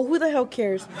go. Who the hell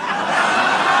cares?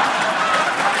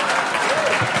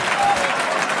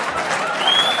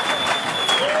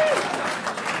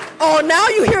 Oh, now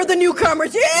you hear the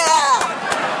newcomers. Yeah!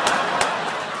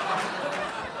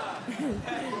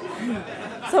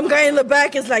 Some guy in the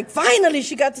back is like, finally,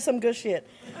 she got to some good shit.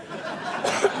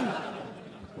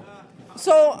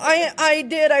 So I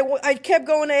did. I kept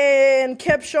going and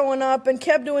kept showing up and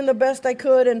kept doing the best I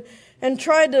could and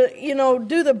tried to,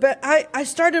 do the best. I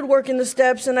started working the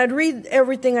steps and I'd read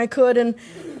everything I could. And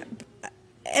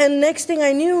next thing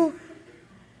I knew,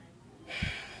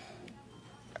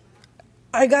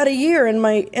 I got a year and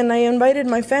I invited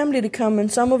my family to come, and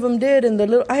some of them did. And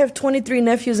I have 23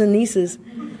 nephews and nieces,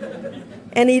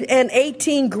 and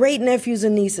 18 great nephews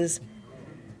and nieces.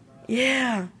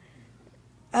 Yeah.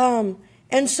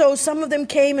 And so some of them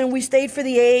came and we stayed for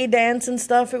the AA dance and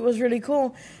stuff. It was really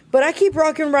cool. But I keep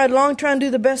rocking right along, trying to do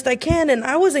the best I can. And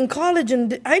I was in college,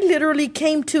 and I literally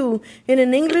came to in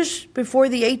an English before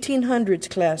the 1800s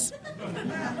class.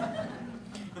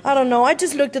 I don't know. I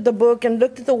just looked at the book and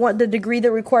looked at the degree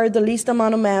that required the least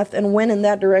amount of math and went in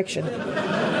that direction.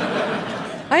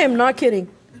 I am not kidding.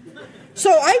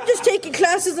 So I'm just taking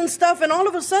classes and stuff, and all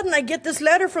of a sudden I get this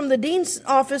letter from the dean's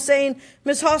office saying,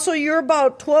 Miss Hassel, you're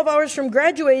about 12 hours from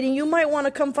graduating. You might want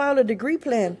to come file a degree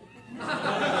plan.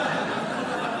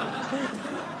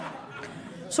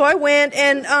 So I went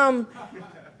and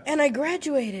I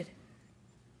graduated.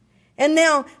 And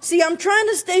now, see, I'm trying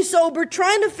to stay sober,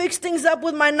 trying to fix things up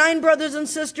with my 9 brothers and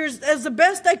sisters as the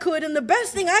best I could. And the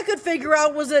best thing I could figure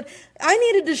out was that I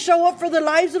needed to show up for the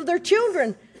lives of their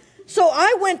children. So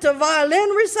I went to violin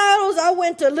recitals. I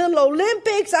went to Little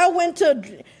Olympics. I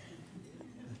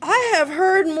have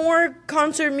heard more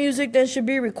concert music than should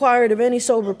be required of any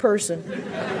sober person.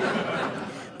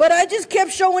 But I just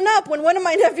kept showing up. When one of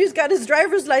my nephews got his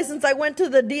driver's license, I went to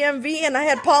the DMV and I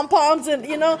had pom-poms and,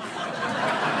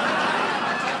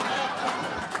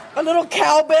 a little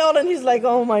cowbell, and he's like,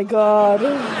 oh my God.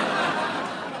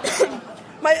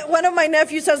 One of my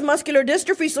nephews has muscular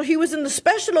dystrophy, so he was in the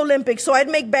Special Olympics, so I'd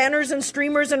make banners and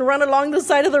streamers and run along the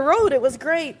side of the road. It was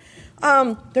great.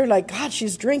 They're like, God,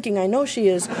 she's drinking. I know she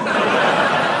is.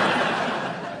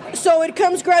 So it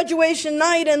comes graduation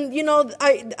night, and,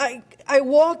 I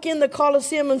walk in the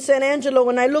Coliseum in San Angelo,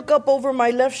 and I look up over my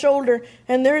left shoulder,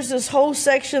 and there's this whole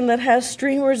section that has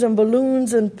streamers and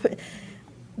balloons, and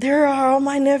there are all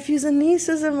my nephews and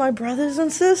nieces and my brothers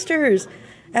and sisters.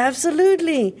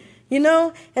 Absolutely.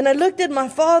 And I looked at my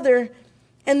father,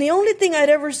 and the only thing I'd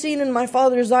ever seen in my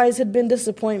father's eyes had been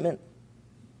disappointment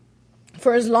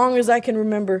for as long as I can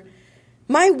remember.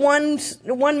 My one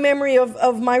memory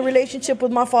of my relationship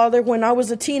with my father when I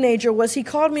was a teenager was he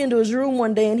called me into his room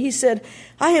one day and he said,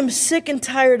 I am sick and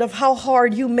tired of how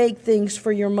hard you make things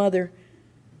for your mother.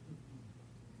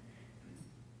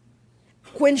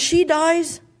 When she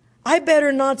dies, I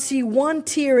better not see one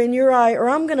tear in your eye or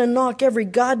I'm going to knock every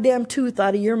goddamn tooth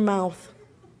out of your mouth.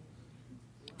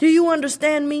 Do you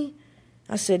understand me?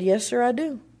 I said, yes, sir, I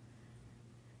do.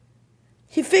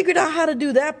 He figured out how to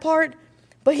do that part,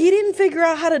 but he didn't figure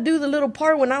out how to do the little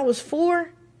part when I was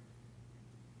 4.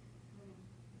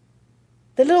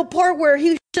 The little part where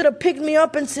he should have picked me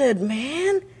up and said,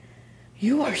 man,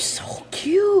 you are so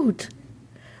cute.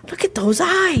 Look at those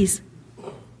eyes.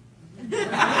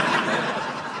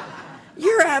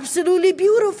 You're absolutely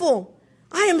beautiful.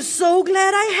 I am so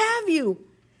glad I have you.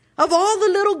 Of all the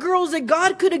little girls that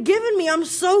God could have given me, I'm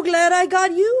so glad I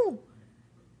got you.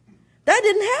 That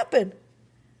didn't happen.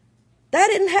 That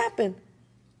didn't happen.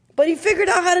 But he figured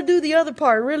out how to do the other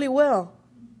part really well.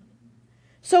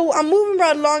 So I'm moving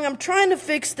right along. I'm trying to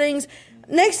fix things.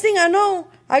 Next thing I know,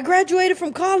 I graduated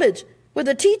from college with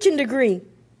a teaching degree.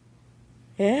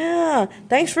 Yeah.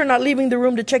 Thanks for not leaving the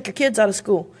room to check your kids out of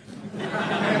school.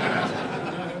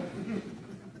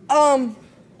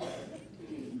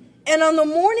 And on the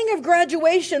morning of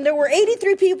graduation, there were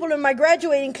 83 people in my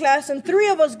graduating class, and 3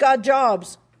 of us got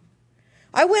jobs.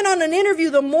 I went on an interview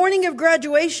the morning of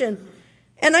graduation,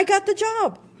 and I got the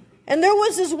job. And there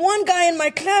was this one guy in my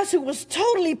class who was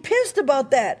totally pissed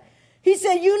about that. He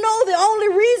said, the only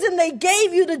reason they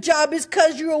gave you the job is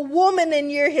because you're a woman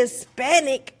and you're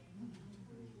Hispanic.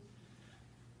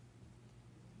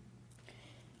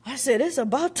 I said, it's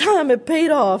about time it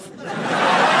paid off.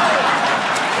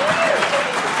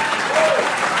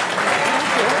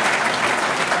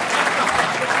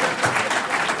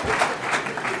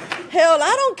 Hell,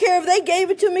 I don't care if they gave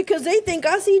it to me because they think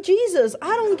I see Jesus.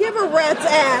 I don't give a rat's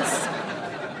ass.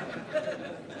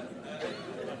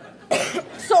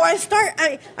 So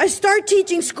I start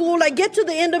teaching school. I get to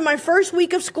the end of my first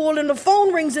week of school, and the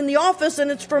phone rings in the office,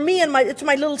 and it's for me and it's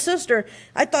my little sister.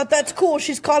 I thought, that's cool.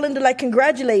 She's calling to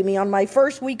congratulate me on my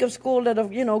first week of school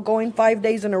going 5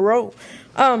 days in a row.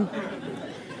 And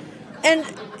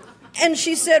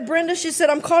she said, Brenda,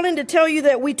 I'm calling to tell you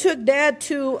that we took Dad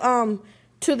to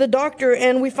the doctor,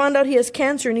 and we found out he has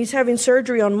cancer, and he's having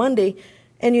surgery on Monday,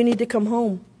 and you need to come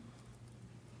home.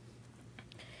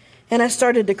 And I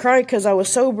started to cry because I was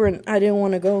sober and I didn't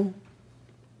want to go.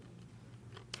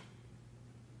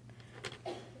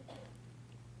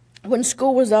 When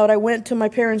school was out, I went to my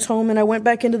parents' home, and I went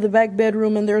back into the back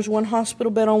bedroom, and there was one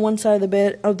hospital bed on one side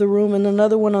of the room and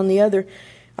another one on the other.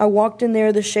 I walked in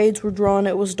there, the shades were drawn,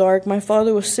 it was dark. My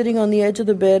father was sitting on the edge of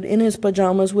the bed in his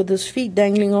pajamas with his feet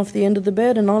dangling off the end of the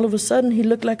bed, and all of a sudden he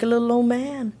looked like a little old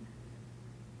man.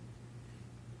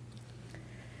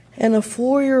 And a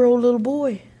 4-year-old little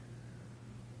boy.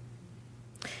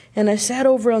 And I sat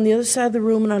over on the other side of the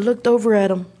room and I looked over at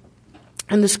him.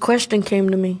 And this question came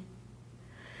to me.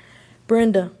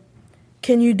 Brenda,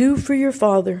 can you do for your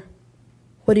father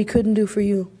what he couldn't do for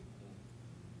you?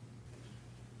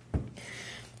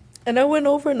 And I went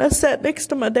over and I sat next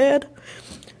to my dad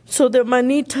so that my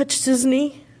knee touched his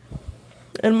knee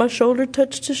and my shoulder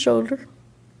touched his shoulder.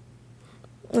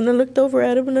 And I looked over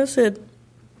at him and I said,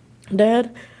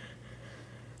 Dad,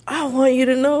 I want you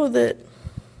to know that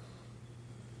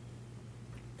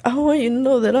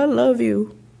I love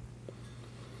you.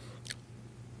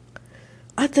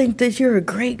 I think that you're a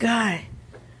great guy.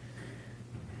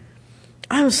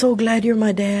 I'm so glad you're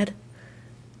my dad.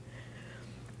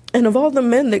 And of all the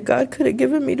men that God could have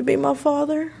given me to be my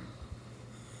father,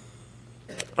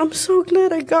 I'm so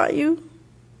glad I got you.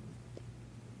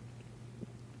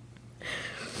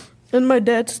 And my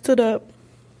dad stood up.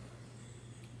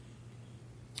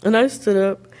 And I stood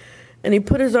up. And he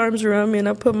put his arms around me and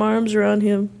I put my arms around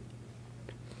him.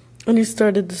 And he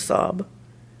started to sob.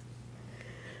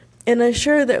 And I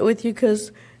share that with you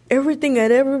because everything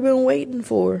I'd ever been waiting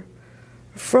for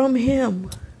from him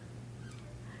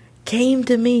came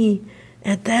to me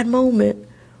at that moment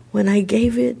when I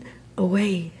gave it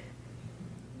away.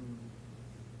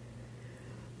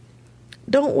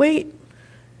 Don't wait.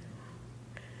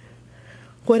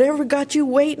 Whatever got you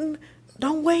waiting,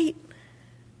 don't wait.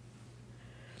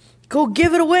 Go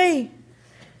give it away.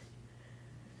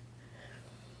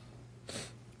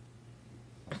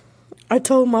 I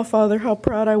told my father how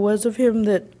proud I was of him,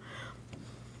 that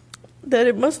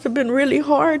it must have been really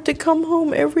hard to come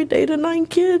home every day to 9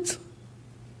 kids.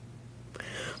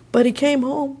 But he came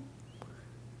home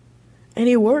and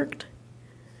he worked.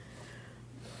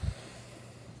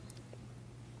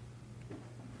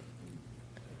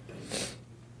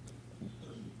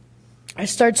 I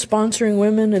started sponsoring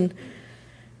women, and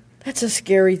that's a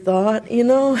scary thought, you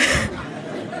know.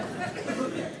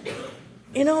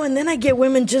 You know, and then I get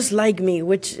women just like me,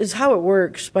 which is how it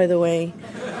works, by the way.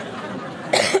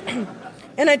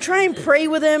 And I try and pray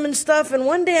with them and stuff. And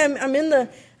one day I'm in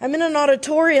an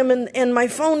auditorium and my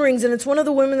phone rings and it's one of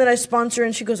the women that I sponsor,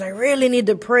 and she goes, I really need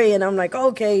to pray. And I'm like,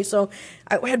 okay. So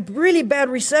I had really bad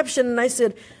reception and I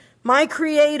said, my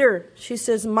Creator. She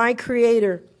says, my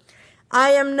Creator.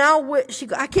 I am now,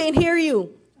 I can't hear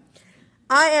you.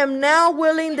 I am now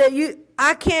willing that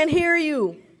I can't hear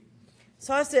you.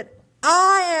 So I said,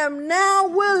 I am now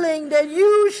willing that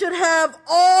you should have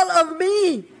all of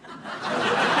me.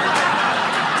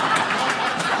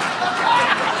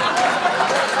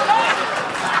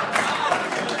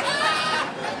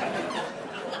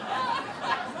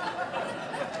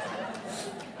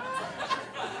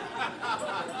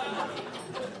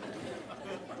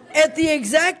 At the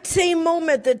exact same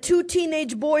moment that 2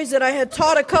 teenage boys that I had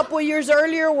taught a couple years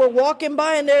earlier were walking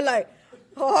by, and they're like,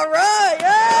 all right,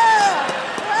 yeah.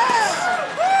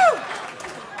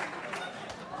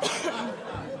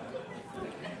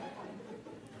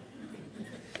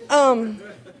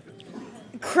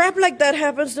 Crap like that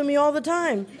happens to me all the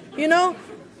time. You know,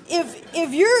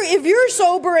 if you're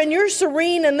sober and you're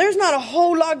serene and there's not a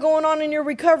whole lot going on in your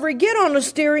recovery, get on a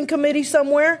steering committee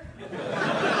somewhere.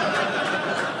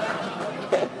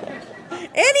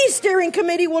 Any steering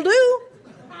committee will do.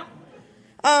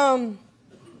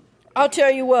 I'll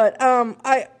tell you what.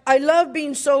 I love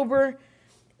being sober,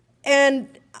 and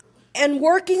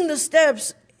working the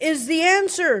steps is the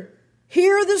answer.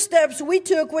 Here are the steps we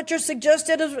took, which are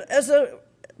suggested as a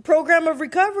program of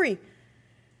recovery.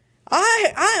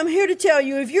 I am here to tell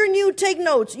you, if you're new, take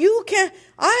notes.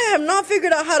 I have not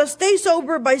figured out how to stay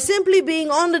sober by simply being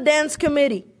on the dance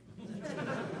committee.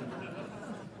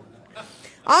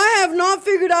 I have not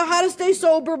figured out how to stay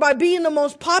sober by being the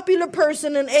most popular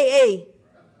person in AA.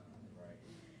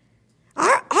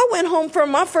 I went home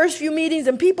from my first few meetings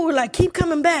and people were like, keep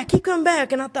coming back, keep coming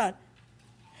back. And I thought,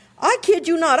 I kid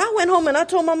you not. I went home and I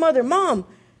told my mother, Mom,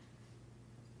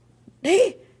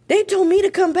 they told me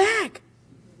to come back.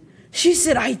 She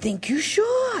said, I think you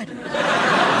should.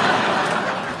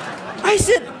 I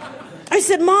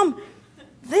said, Mom,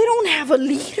 they don't have a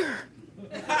leader.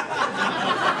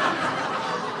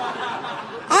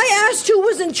 I asked who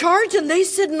was in charge and they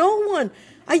said no one.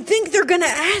 I think they're going to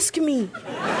ask me.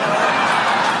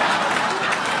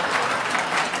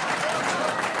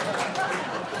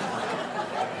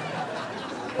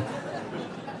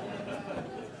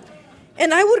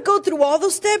 And I would go through all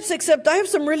the steps, except I have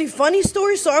some really funny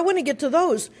stories, so I want to get to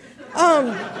those.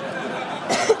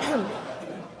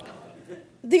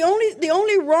 The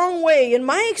only wrong way, in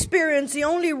my experience, the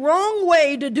only wrong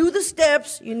way to do the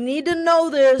steps, you need to know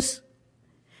this,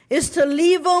 is to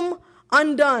leave them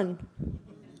undone.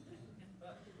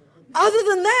 Other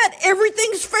than that,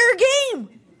 everything's fair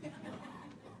game.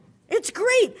 It's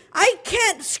great. I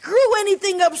can't screw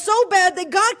anything up so bad that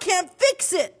God can't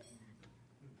fix it.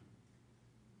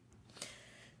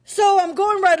 So I'm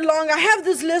going right along. I have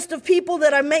this list of people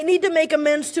that I may need to make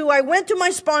amends to. I went to my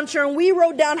sponsor and we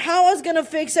wrote down how I was going to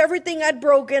fix everything I'd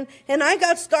broken. And I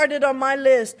got started on my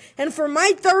list. And for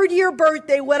my 3rd year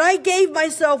birthday, what I gave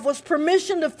myself was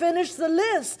permission to finish the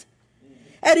list.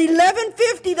 At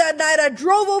 11:50 that night, I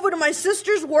drove over to my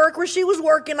sister's work where she was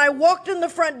working. I walked in the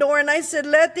front door and I said,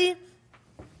 Letty,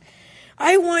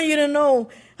 I want you to know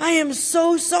I am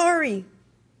so sorry.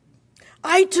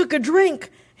 I took a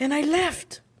drink and I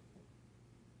left.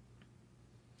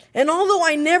 And although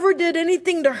I never did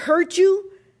anything to hurt you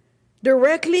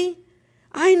directly,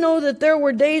 I know that there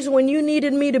were days when you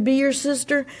needed me to be your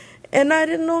sister, and I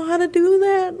didn't know how to do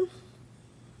that.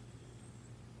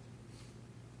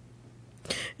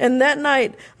 And that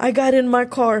night, I got in my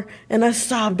car and I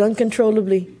sobbed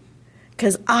uncontrollably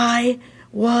because I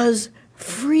was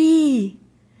free.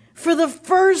 For the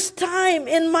first time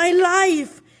in my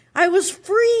life, I was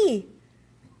free.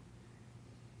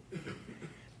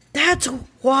 That's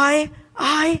why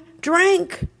I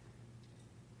drank.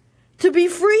 To be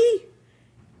free.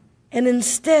 And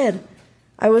instead,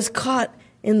 I was caught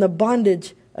in the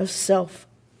bondage of self.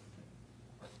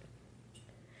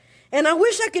 And I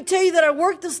wish I could tell you that I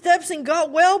worked the steps and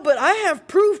got well, but I have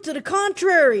proof to the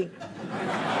contrary.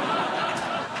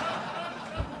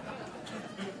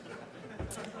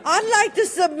 I'd like to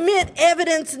submit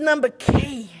evidence number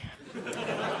K.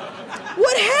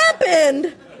 What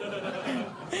happened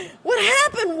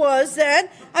was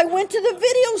that I went to the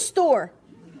video store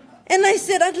and I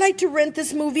said, I'd like to rent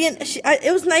this movie. And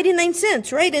it was 99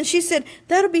 cents, right? And she said,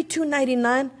 that'll be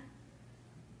 $2.99.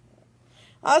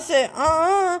 I said,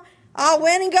 I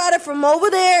went and got it from over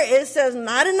there. It says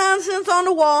 99 cents on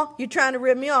the wall. You're trying to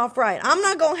rip me off, right? I'm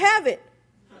not going to have it.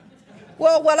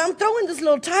 Well, while I'm throwing this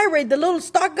little tirade, the little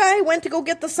stock guy went to go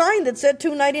get the sign that said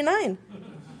 $2.99.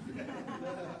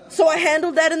 So I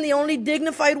handled that in the only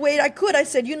dignified way I could. I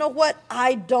said, you know what?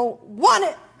 I don't want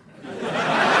it.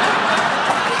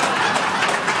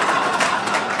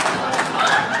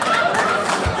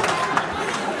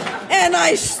 And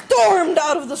I stormed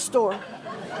out of the store.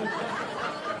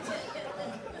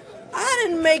 I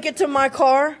didn't make it to my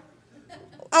car.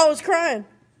 I was crying.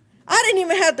 I didn't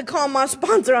even have to call my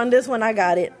sponsor on this one. I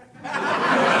got it.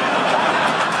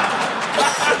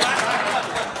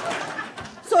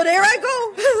 So there I go.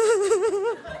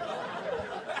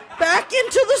 Back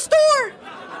into the store.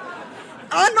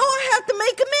 I know I have to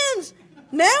make amends.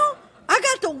 Now I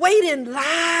got to wait in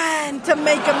line to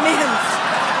make amends.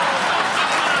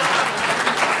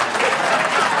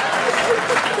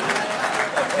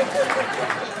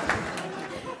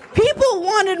 People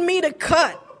wanted me to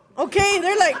cut. Okay,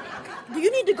 they're like, do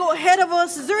you need to go ahead of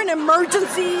us? Is there an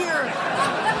emergency?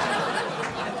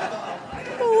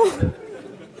 Oh.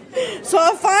 So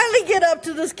I finally get up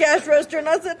to this cash register and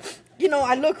I said, you know,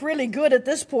 I look really good at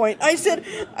this point. I said,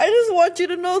 I just want you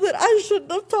to know that I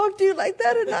shouldn't have talked to you like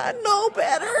that and I know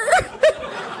better.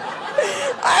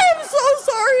 I am so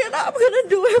sorry and I'm going to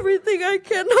do everything I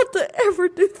can not to ever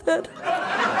do that.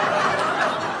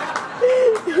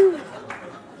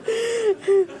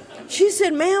 She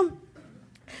said, ma'am,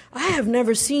 I have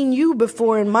never seen you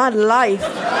before in my life.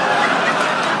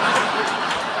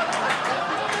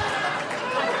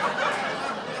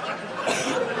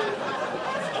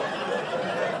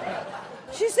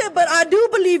 She said, but I do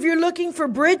believe you're looking for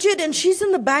Bridget, and she's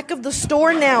in the back of the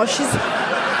store now. I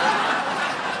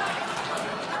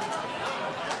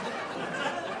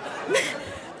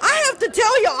have to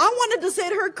tell you, I wanted to say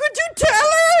to her, could you tell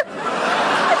her?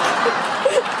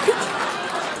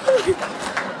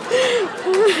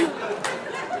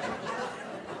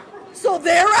 So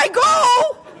there I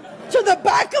go to the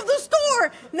back of the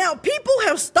store. Now people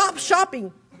have stopped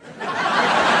shopping.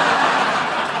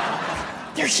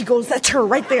 There she goes. That's her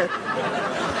right there.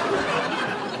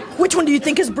 Which one do you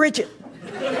think is Bridget?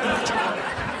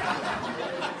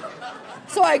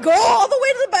 So I go all the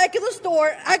way to the back of the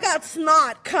store. I got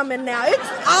snot coming now.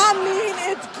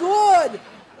 It's good.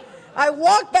 I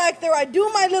walk back there. I do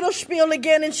my little spiel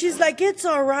again. And she's like, it's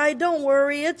all right. Don't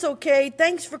worry. It's okay.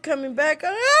 Thanks for coming back.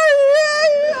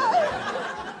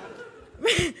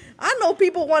 I know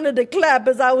people wanted to clap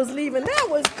as I was leaving. That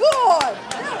was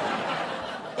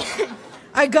good.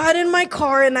 I got in my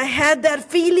car and I had that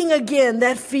feeling again.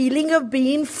 That feeling of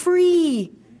being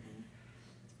free.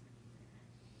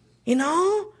 You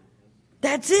know,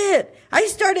 that's it. I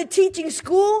started teaching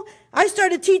school. I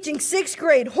started teaching 6th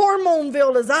grade,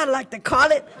 Hormoneville as I like to call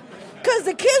it. Because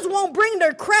the kids won't bring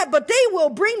their crap, but they will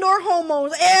bring their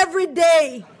hormones every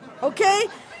day. Okay?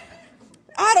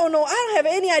 I don't know. I don't have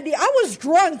any idea. I was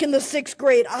drunk in the 6th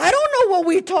grade. I don't know what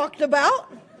we talked about.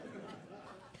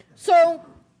 So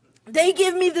they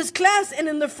give me this class, and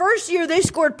in the first year, they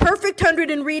scored perfect 100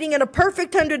 in reading and a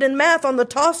perfect 100 in math on the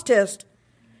TOS test,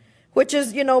 which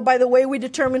is, by the way, we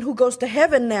determine who goes to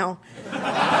heaven now.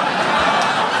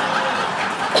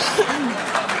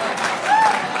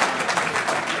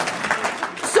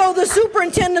 So the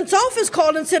superintendent's office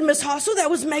called and said, Miss Hassel,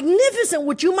 that was magnificent.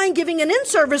 Would you mind giving an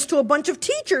in-service to a bunch of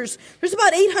teachers? There's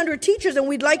about 800 teachers, and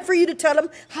we'd like for you to tell them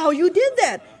how you did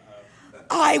that.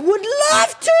 I would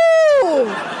love to.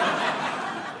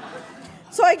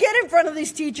 So I get in front of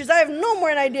these teachers. I have no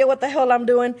more idea what the hell I'm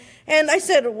doing. And I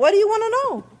said, what do you want to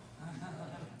know?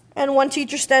 And one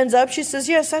teacher stands up. She says,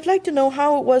 yes, I'd like to know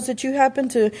how it was that you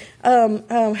happened to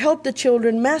help the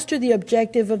children master the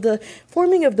objective of the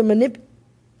forming of the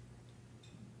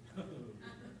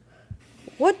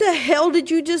What the hell did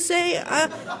you just say?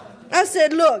 I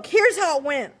said, look, here's how it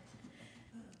went.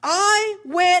 I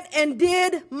went and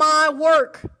did my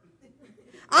work.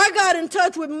 I got in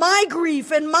touch with my grief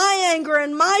and my anger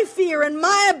and my fear and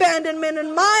my abandonment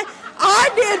and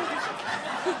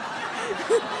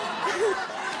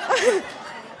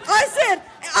I said,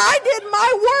 I did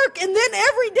my work, and then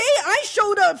every day I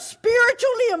showed up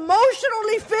spiritually,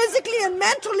 emotionally, physically, and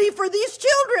mentally for these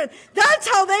children. That's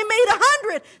how they made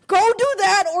 100. Go do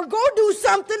that or go do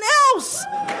something else.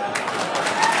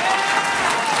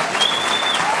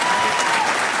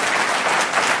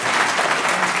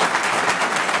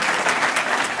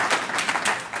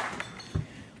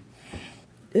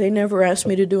 They never asked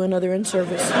me to do another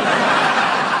in-service.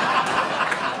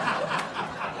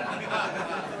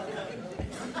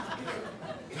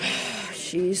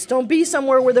 Jeez, don't be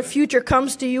somewhere where the future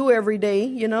comes to you every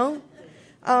day,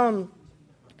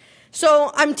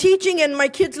 So I'm teaching, and my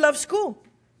kids love school.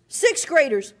 6th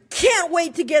graders, can't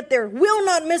wait to get there. Will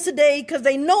not miss a day because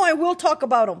they know I will talk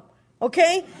about them,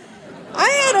 okay? I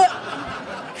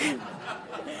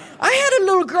had a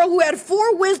little girl who had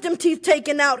 4 wisdom teeth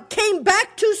taken out, came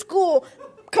back to school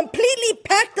completely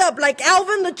packed up like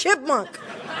Alvin the Chipmunk.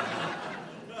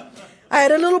 I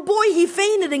had a little boy, he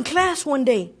fainted in class one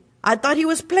day. I thought he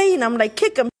was playing. I'm like,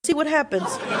 kick him, see what happens.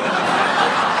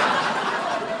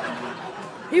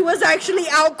 He was actually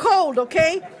out cold,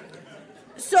 okay?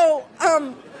 So,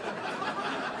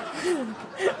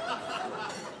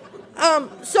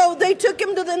 so they took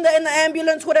him to in the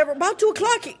ambulance, whatever. About 2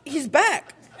 o'clock, he's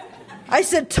back. I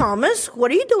said, Thomas,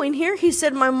 what are you doing here? He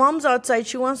said, my mom's outside.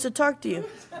 She wants to talk to you.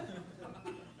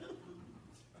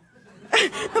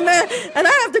 Man, and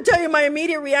I have to tell you, my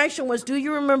immediate reaction was, do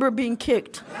you remember being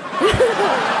kicked?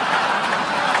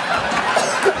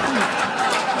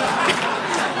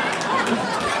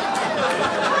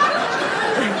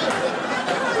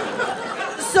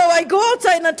 So I go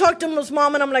outside and I talk to his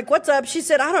mom, and I'm like, what's up? She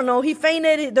said, I don't know. He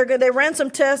fainted. They ran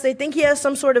some tests. They think he has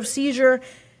some sort of seizure.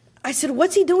 I said,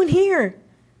 what's he doing here?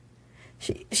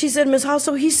 She said, Miss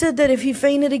Hassel, he said that if he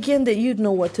fainted again, that you'd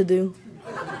know what to do.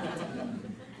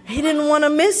 He didn't want to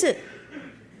miss it.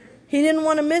 He didn't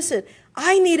want to miss it.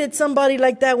 I needed somebody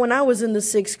like that when I was in the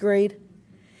 6th grade.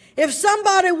 If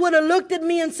somebody would have looked at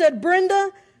me and said,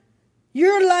 Brenda,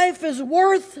 your life is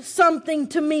worth something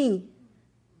to me.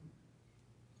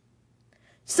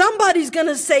 Somebody's going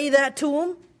to say that to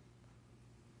him.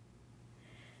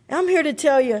 I'm here to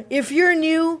tell you, if you're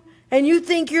new and you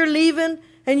think you're leaving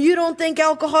and you don't think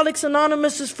Alcoholics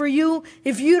Anonymous is for you,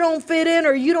 if you don't fit in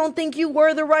or you don't think you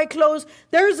wear the right clothes,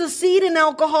 there's a seat in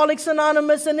Alcoholics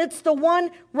Anonymous, and it's the one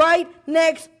right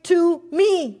next to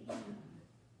me.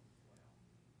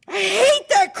 I hate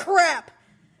that crap.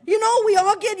 We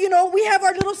all get, we have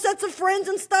our little sets of friends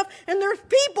and stuff, and there's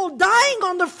people dying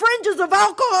on the fringes of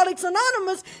Alcoholics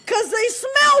Anonymous because they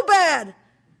smell bad.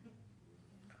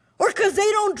 Or because they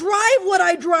don't drive what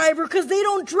I drive, or because they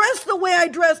don't dress the way I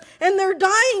dress, and they're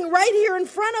dying right here in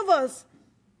front of us.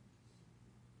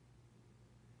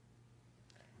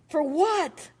 For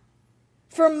what?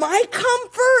 For my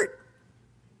comfort?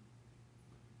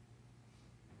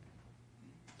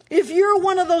 If you're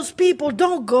one of those people,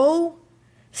 don't go.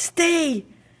 Stay.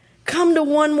 Come to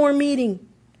one more meeting.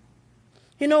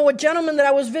 A gentleman that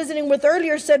I was visiting with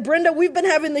earlier said, Brenda, we've been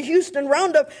having the Houston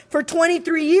Roundup for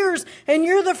 23 years, and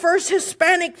you're the first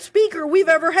Hispanic speaker we've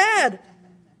ever had.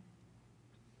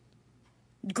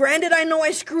 Granted, I know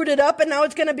I screwed it up, and now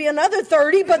it's going to be another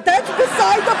 30, but that's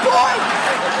beside the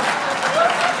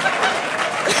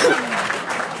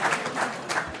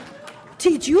point.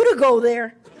 Teach you to go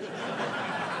there.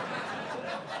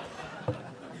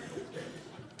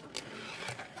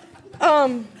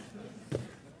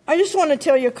 I just want to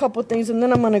tell you a couple things, and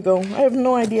then I'm going to go. I have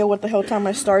no idea what the hell time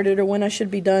I started or when I should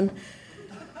be done.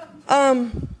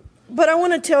 But I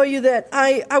want to tell you that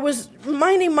I was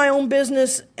minding my own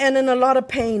business and in a lot of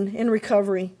pain in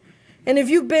recovery. And if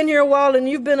you've been here a while and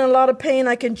you've been in a lot of pain,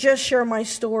 I can just share my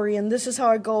story. And this is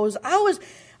how it goes. I was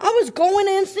going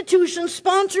to institutions,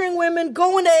 sponsoring women,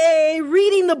 going to AA,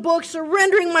 reading the book,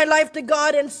 surrendering my life to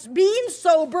God, and being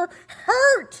sober.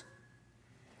 Hurt.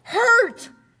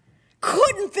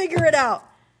 Couldn't figure it out.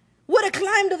 Would have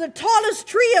climbed to the tallest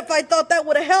tree if I thought that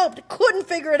would have helped. Couldn't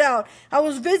figure it out. I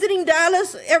was visiting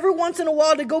Dallas every once in a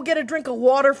while to go get a drink of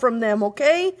water from them,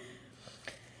 okay?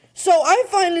 So I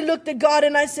finally looked at God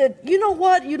and I said, you know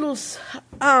what, you little...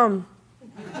 I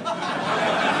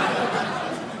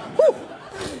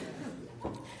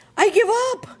give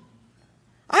up.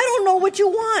 I don't know what you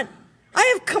want.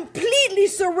 I have completely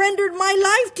surrendered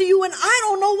my life to you and I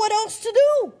don't know what else to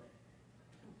do.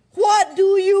 What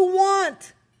do you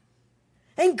want?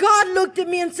 And God looked at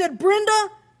me and said, Brenda,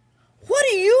 what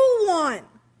do you want?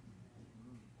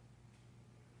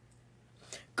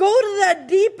 Go to that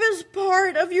deepest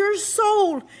part of your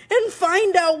soul and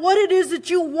find out what it is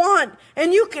that you want.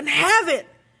 And you can have it.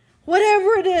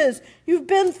 Whatever it is. You've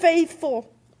been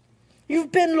faithful.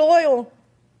 You've been loyal.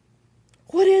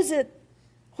 What is it?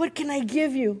 What can I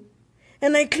give you?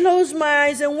 And I closed my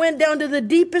eyes and went down to the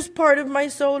deepest part of my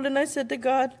soul and I said to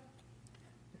God,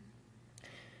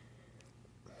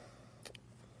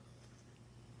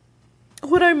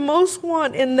 what I most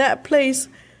want in that place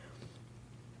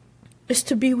is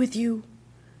to be with you.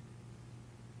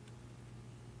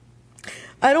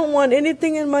 I don't want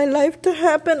anything in my life to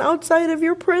happen outside of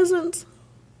your presence.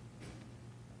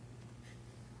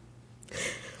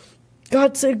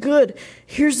 God said, good,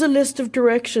 here's a list of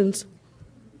directions.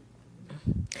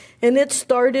 And it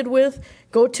started with,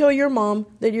 go tell your mom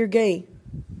that you're gay.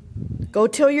 Go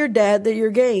tell your dad that you're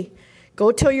gay.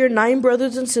 Go tell your 9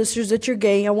 brothers and sisters that you're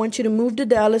gay. I want you to move to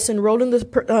Dallas, enroll in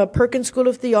the Perkins School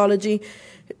of Theology,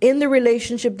 in the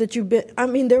relationship that you've been. I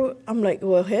mean, I'm like,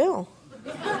 well, hell.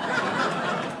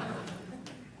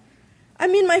 I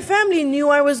mean, my family knew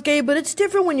I was gay, but it's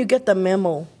different when you get the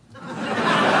memo.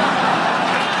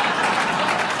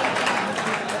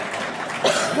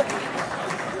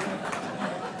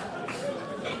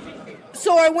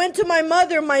 So I went to my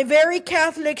mother, my very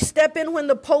Catholic step in when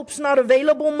the Pope's not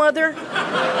available mother.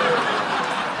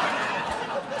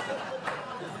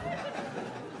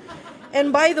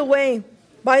 And by the way,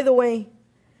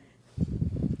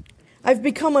 I've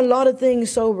become a lot of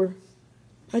things sober.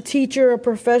 A teacher, a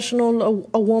professional,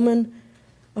 a woman,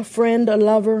 a friend, a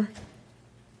lover.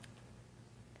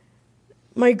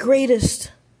 My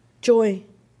greatest joy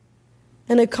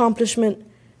and accomplishment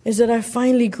is that I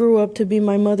finally grew up to be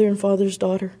my mother and father's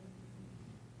daughter.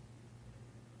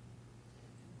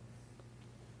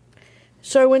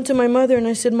 So I went to my mother and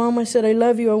I said, Mom, I said, I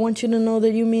love you. I want you to know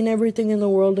that you mean everything in the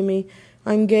world to me.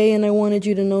 I'm gay and I wanted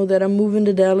you to know that I'm moving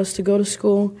to Dallas to go to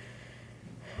school.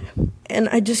 And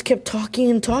I just kept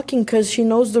talking and talking because she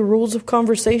knows the rules of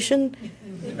conversation.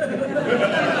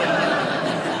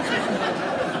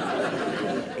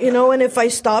 You know, and if I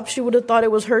stopped, she would have thought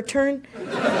it was her turn.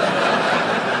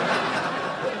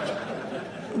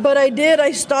 But I did.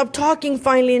 I stopped talking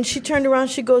finally, and she turned around.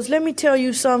 She goes, let me tell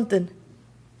you something.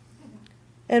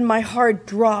 And my heart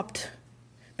dropped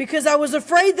because I was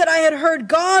afraid that I had heard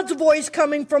God's voice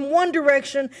coming from one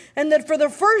direction and that for the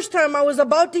first time I was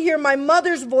about to hear my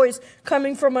mother's voice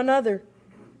coming from another.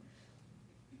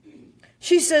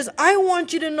 She says, I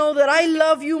want you to know that I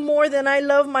love you more than I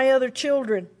love my other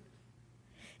children.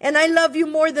 And I love you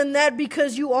more than that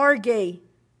because you are gay.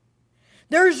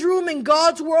 There's room in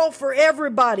God's world for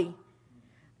everybody.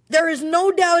 There is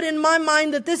no doubt in my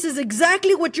mind that this is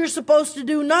exactly what you're supposed to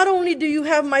do. Not only do you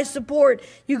have my support,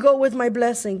 you go with my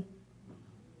blessing.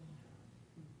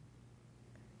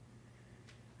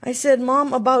 I said,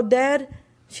 Mom, about Dad?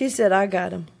 She said, I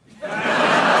got him.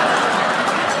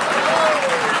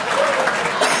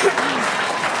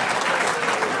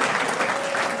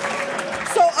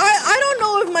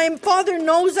 My father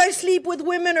knows I sleep with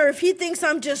women or if he thinks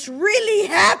I'm just really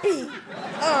happy.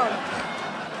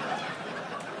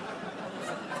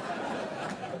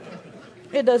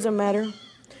 It doesn't matter.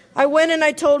 I went and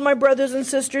I told my brothers and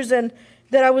sisters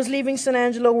that I was leaving San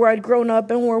Angelo where I'd grown up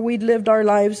and where we'd lived our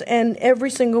lives, and every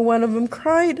single one of them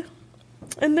cried.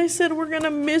 And they said, we're going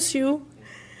to miss you.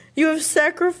 You have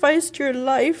sacrificed your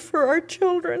life for our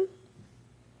children.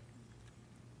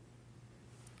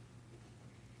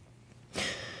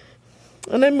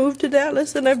 And I moved to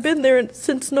Dallas, and I've been there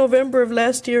since November of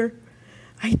last year.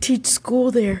 I teach school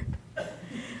there.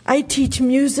 I teach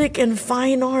music and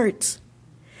fine arts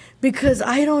because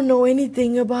I don't know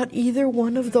anything about either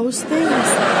one of those things.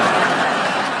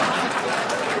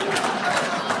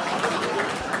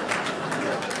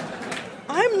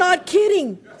 not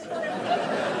kidding.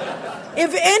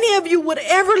 If any of you would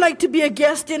ever like to be a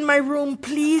guest in my room,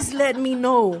 please let me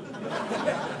know.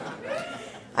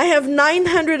 I have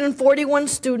 941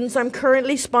 students. I'm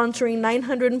currently sponsoring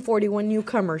 941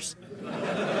 newcomers.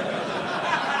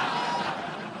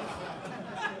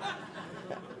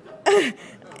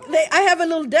 I have a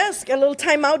little desk, a little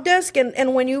timeout desk,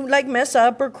 and when you like mess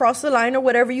up or cross the line or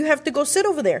whatever, you have to go sit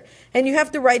over there. And you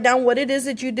have to write down what it is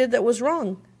that you did that was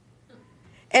wrong.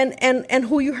 And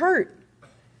who you hurt.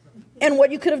 And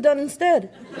what you could have done instead.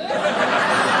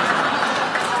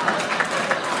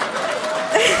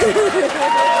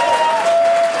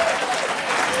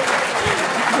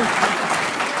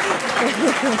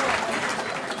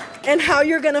 And how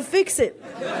you're going to fix it.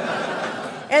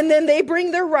 And then they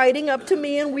bring their writing up to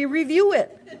me and we review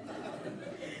it.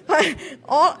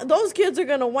 Those kids are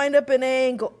going to wind up in A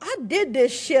and go, I did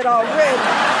this shit already.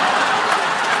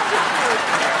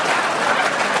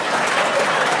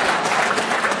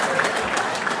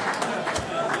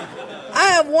 I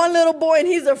have one little boy and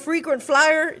he's a frequent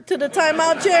flyer to the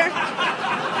timeout chair.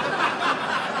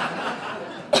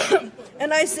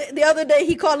 And I said, the other day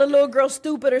he called a little girl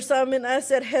stupid or something. And I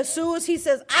said, Jesus, he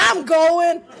says, I'm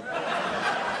going.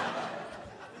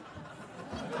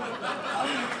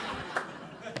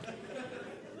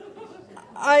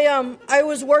 I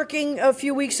was working a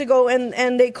few weeks ago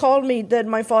and they called me that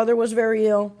my father was very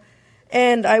ill.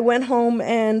 And I went home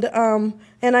and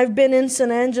I've been in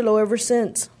San Angelo ever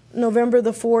since November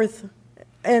the 4th.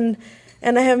 And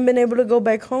I haven't been able to go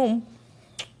back home.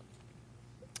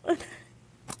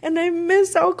 And I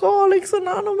miss Alcoholics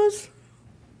Anonymous.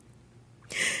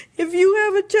 If you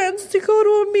have a chance to go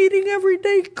to a meeting every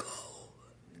day, go.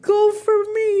 Go for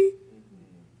me.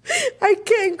 I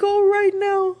can't go right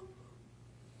now.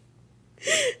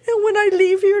 And when I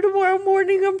leave here tomorrow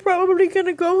morning, I'm probably going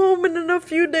to go home and in a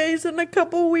few days, in a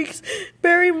couple weeks,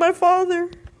 bury my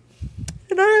father.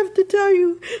 And I have to tell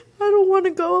you, I don't want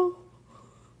to go.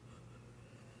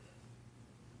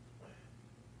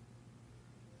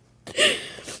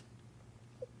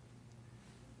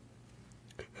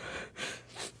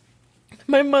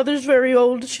 My mother's very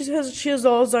old. She has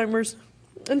Alzheimer's.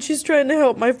 And she's trying to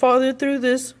help my father through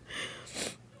this.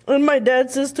 And my dad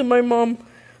says to my mom,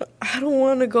 I don't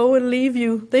want to go and leave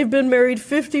you. They've been married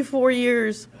 54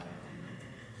 years.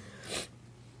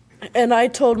 And I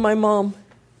told my mom,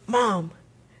 Mom,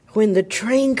 when the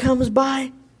train comes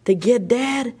by to get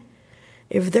Dad,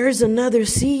 if there's another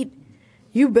seat,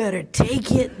 you better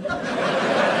take it.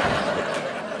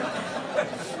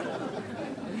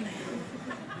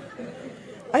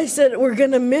 I said, we're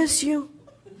going to miss you.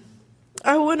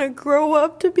 I want to grow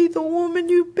up to be the woman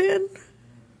you've been.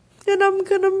 And I'm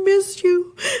going to miss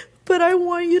you. But I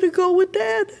want you to go with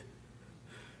Dad.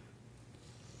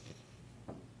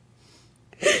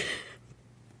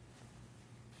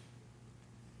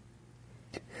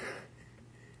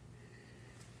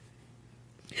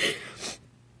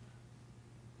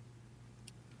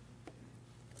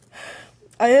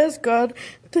 I asked God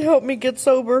to help me get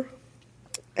sober.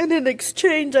 And in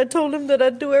exchange, I told him that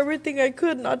I'd do everything I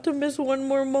could not to miss one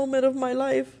more moment of my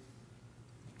life.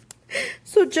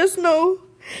 So just know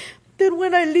that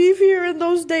when I leave here and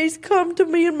those days come to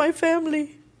me and my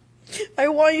family, I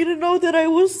want you to know that I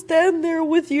will stand there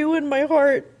with you in my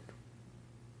heart.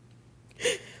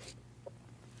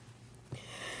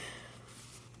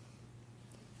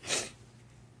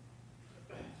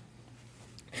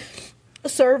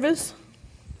 Service,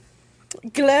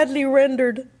 gladly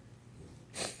rendered.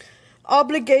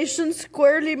 Obligations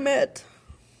squarely met.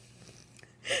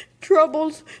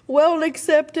 Troubles well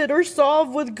accepted or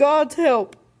solved with God's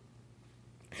help.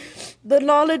 The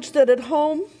knowledge that at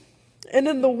home and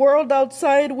in the world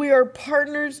outside we are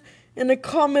partners in a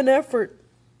common effort.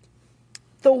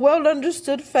 The well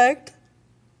understood fact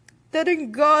that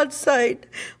in God's sight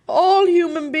all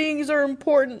human beings are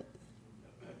important.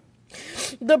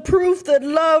 The proof that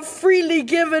love freely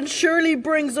given surely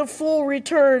brings a full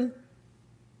return.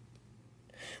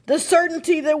 The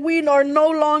certainty that we are no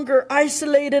longer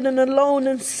isolated and alone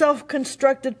in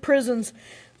self-constructed prisons.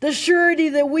 The surety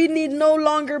that we need no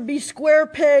longer be square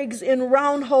pegs in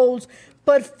round holes,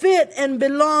 but fit and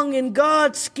belong in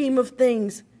God's scheme of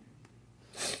things.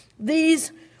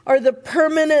 These are the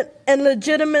permanent and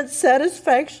legitimate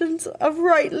satisfactions of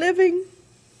right living,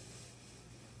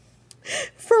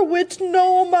 for which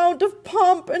no amount of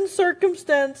pomp and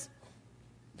circumstance,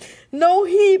 no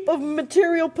heap of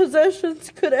material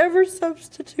possessions could ever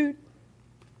substitute.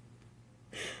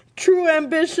 True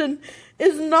ambition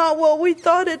is not what we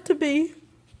thought it to be.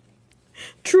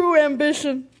 True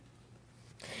ambition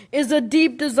is a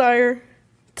deep desire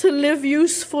to live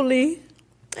usefully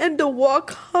and to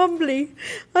walk humbly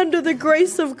under the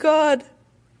grace of God.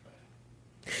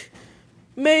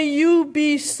 May you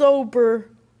be sober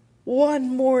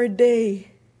one more day.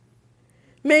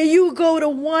 May you go to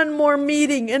one more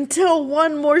meeting and tell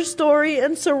one more story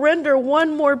and surrender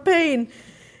one more pain,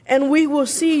 and we will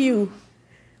see you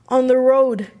on the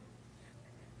road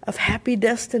of happy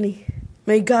destiny.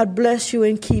 May God bless you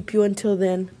and keep you until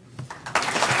then.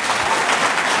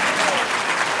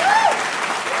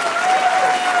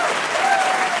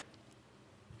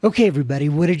 Okay, everybody,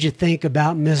 what did you think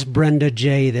about Miss Brenda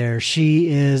J there? She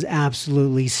is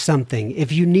absolutely something.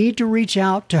 If you need to reach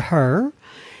out to her,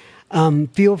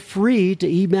 feel free to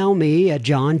email me at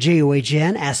john, at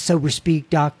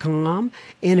soberspeak.com.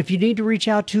 And if you need to reach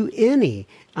out to any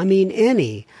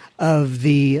of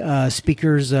the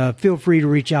speakers, feel free to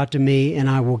reach out to me and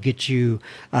I will get you,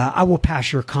 I will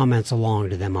pass your comments along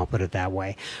to them. I'll put it that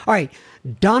way. All right,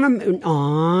 Donna,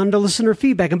 on to listener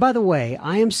feedback. And by the way,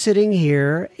 I am sitting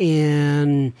here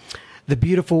in the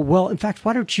beautiful, well, in fact,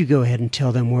 why don't you go ahead and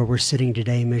tell them where we're sitting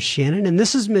today, Miss Shannon? And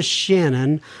this is Miss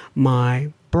Shannon,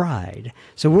 my bride.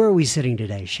 So where are we sitting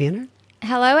today, Shannon?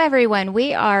 Hello, everyone.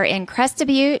 We are in Crested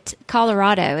Butte,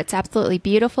 Colorado. It's absolutely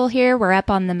beautiful here. We're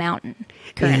up on the mountain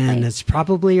currently. And it's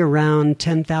probably around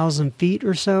 10,000 feet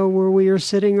or so where we are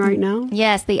sitting right now?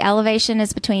 Yes, the elevation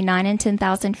is between 9,000 and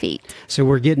 10,000 feet. So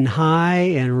we're getting high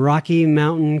in Rocky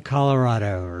Mountain,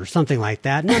 Colorado, or something like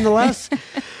that. Nonetheless...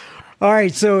 All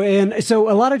right, so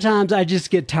a lot of times I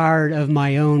just get tired of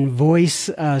my own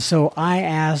voice, so I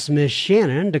asked Miss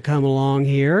Shannon to come along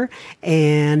here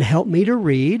and help me to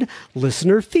read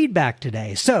listener feedback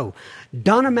today. So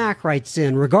Donna Mack writes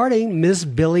in regarding Miss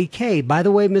Billy Kay. By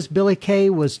the way, Miss Billy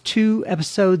Kay was 2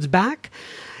 episodes back.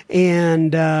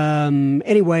 And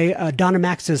anyway, Donna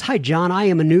Mack says, "Hi, John. I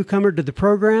am a newcomer to the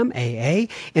program, AA,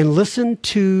 and listen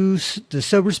to the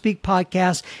Sober Speak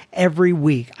podcast every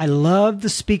week. I love the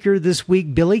speaker this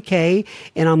week, Billy Kay,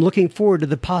 and I'm looking forward to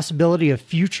the possibility of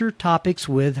future topics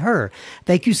with her.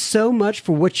 Thank you so much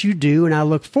for what you do, and I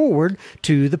look forward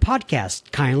to the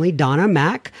podcast. Kindly, Donna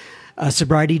Mack." A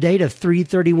sobriety date of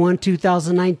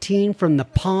 3/31/2019 from the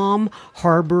Palm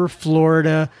Harbor,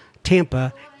 Florida,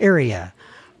 Tampa area.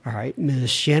 All right,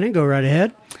 Ms. Shannon, go right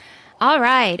ahead. All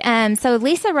right. So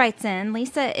Lisa writes in.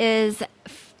 Lisa is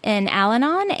in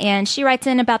Al-Anon, and she writes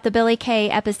in about the Billy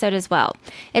Kay episode as well.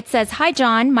 It says, "Hi,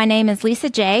 John. My name is Lisa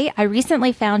J. I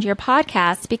recently found your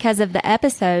podcast because of the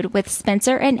episode with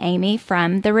Spencer and Amy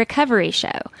from The Recovery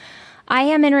Show. I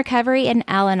am in recovery in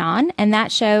Al-Anon, and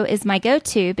that show is my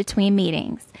go-to between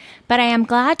meetings. But I am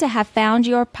glad to have found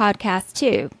your podcast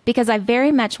too, because I very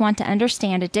much want to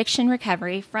understand addiction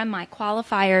recovery from my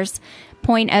qualifier's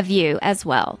point of view as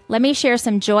well. Let me share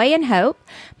some joy and hope.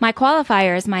 My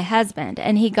qualifier is my husband,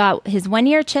 and he got his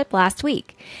 1-year chip last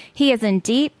week. He is in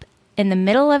the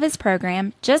middle of his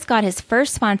program, just got his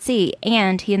first sponsee,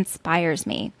 and he inspires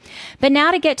me. But now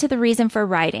to get to the reason for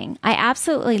writing. I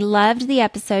absolutely loved the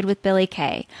episode with Billy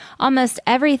Kay. Almost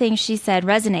everything she said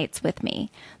resonates with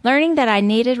me. Learning that I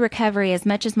needed recovery as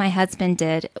much as my husband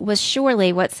did was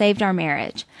surely what saved our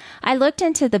marriage. I looked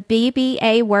into the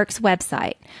BBA Works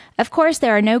website. Of course,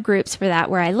 there are no groups for that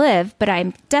where I live, but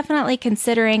I'm definitely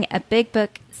considering a big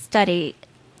book study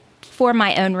for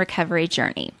my own recovery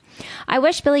journey. I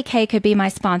wish Billy Kay could be my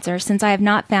sponsor since I have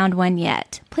not found one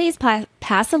yet. Please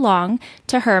pass along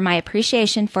to her my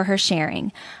appreciation for her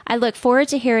sharing. I look forward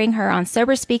to hearing her on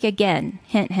Sober Speak again.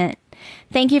 Hint, hint.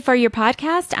 Thank you for your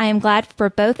podcast. I am glad for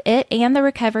both it and the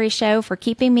recovery show for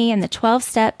keeping me in the 12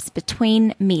 steps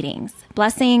between meetings.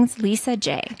 Blessings, Lisa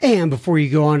J." And before you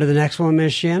go on to the next one,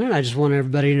 Miss Shannon, I just want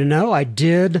everybody to know I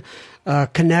did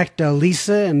connect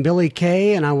Lisa and Billy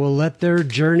Kay, and I will let their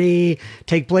journey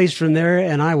take place from there,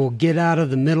 and I will get out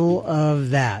of the middle of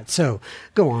that. So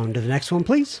go on to the next one,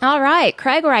 please. All right.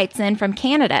 Craig writes in from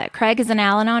Canada. Craig is an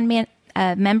Al-Anon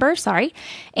member,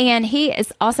 and he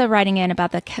is also writing in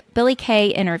about the Billy Kay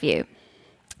interview.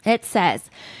 It says,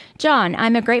 "John,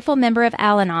 I'm a grateful member of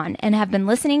Al-Anon and have been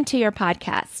listening to your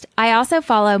podcast. I also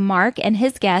follow Mark and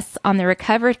his guests on the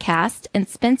Recovered Cast and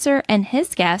Spencer and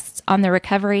his guests on the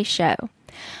Recovery Show.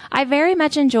 I very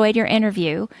much enjoyed your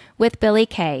interview with Billy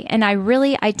Kay, and I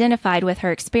really identified with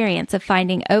her experience of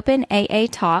finding open AA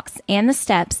talks and the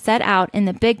steps set out in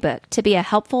the Big Book to be a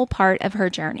helpful part of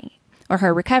her journey. Or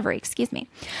her recovery,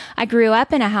 I grew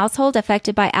up in a household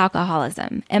affected by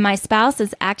alcoholism, and my spouse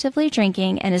is actively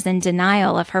drinking and is in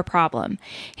denial of her problem.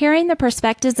 Hearing the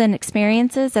perspectives and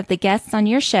experiences of the guests on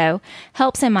your show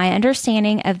helps in my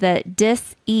understanding of the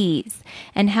dis-ease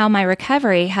and how my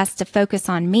recovery has to focus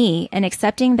on me and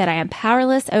accepting that I am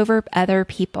powerless over other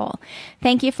people.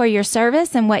 Thank you for your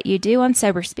service and what you do on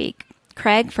Sober Speak.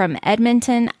 Craig from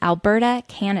Edmonton, Alberta,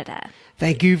 Canada.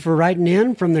 Thank you for writing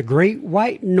in from the Great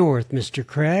White North, Mr.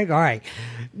 Craig. All right.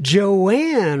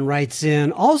 Joanne writes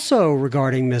in also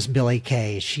regarding Miss Billy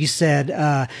Kay. She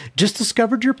said, just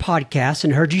discovered your podcast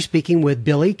and heard you speaking with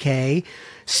Billy Kay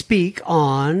speak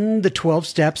on the 12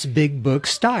 Steps Big Book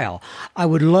style. I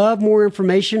would love more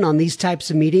information on these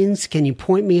types of meetings. Can you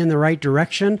point me in the right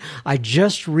direction? I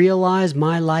just realized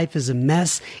my life is a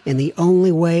mess and the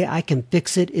only way I can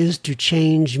fix it is to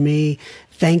change me.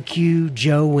 Thank you,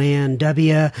 Joanne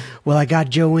W. Well, I got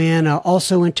Joanne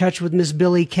also in touch with Miss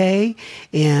Billy Kay,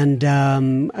 and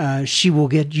she will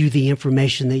get you the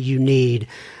information that you need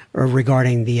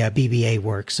regarding the BBA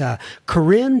works.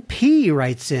 Corinne P.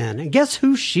 writes in, and guess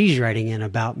who she's writing in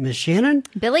about, Miss Shannon?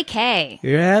 Billy Kay.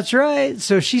 Yeah, that's right.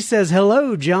 So she says,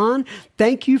 hello, John.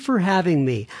 Thank you for having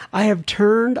me. I was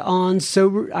turned on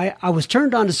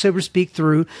to Sober Speak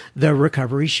through the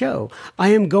Recovery Show. I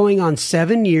am going on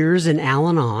 7 years in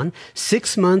Al-Anon,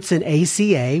 6 months in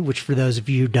ACA, which for those of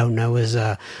you who don't know is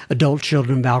Adult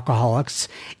Children of Alcoholics,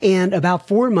 and about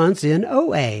 4 months in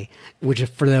OA, which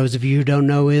for those of you who don't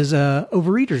know is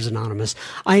Overeaters Anonymous.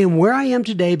 I am where I am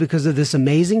today because of this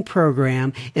amazing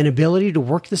program and ability to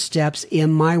work the steps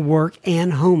in my work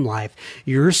and home life.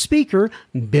 Your speaker,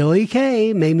 Billy Kay,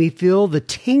 made me feel the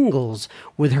tingles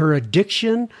with her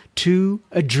addiction to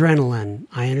adrenaline.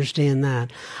 I understand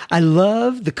that. I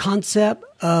love the concept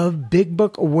of Big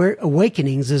Book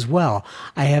awakenings as well.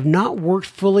 I have not worked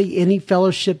fully any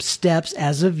fellowship steps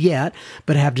as of yet,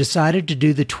 but have decided to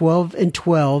do the 12 and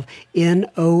 12 in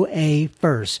OA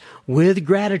first. With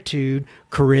gratitude,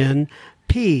 Corinne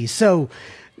P. So,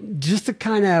 just to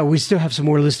kind of, we still have some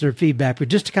more listener feedback, but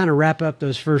just to kind of wrap up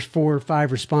those first 4 or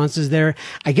 5 responses there,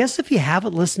 I guess if you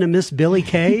haven't listened to Miss Billy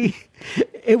Kay,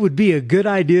 it would be a good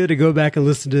idea to go back and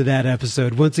listen to that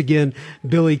episode. Once again,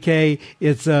 Billy Kay,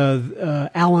 it's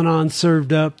Al-Anon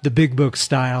served up the Big Book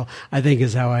style, I think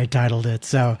is how I titled it.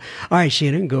 So, all right,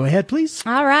 Shannon, go ahead, please.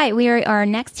 All right, we are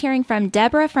next hearing from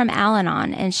Deborah from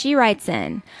Al-Anon, and she writes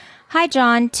in, Hi,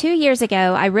 John. 2 years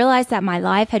ago, I realized that my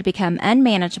life had become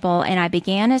unmanageable and I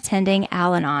began attending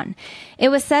Al-Anon. It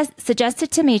was suggested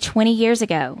to me 20 years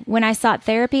ago when I sought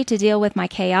therapy to deal with my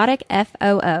chaotic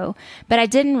FOO, but I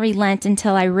didn't relent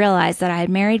until I realized that I had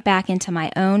married back into my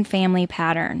own family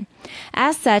pattern.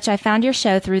 As such, I found your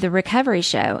show through the Recovery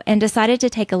Show and decided to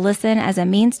take a listen as a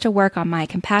means to work on my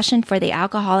compassion for the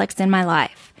alcoholics in my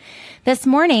life. This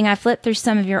morning, I flipped through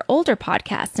some of your older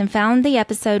podcasts and found the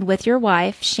episode with your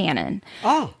wife, Shannon.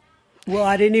 Oh, well,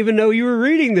 I didn't even know you were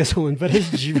reading this one, but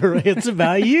it's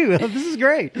about you. This is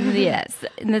great. Yes,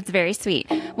 that's very sweet.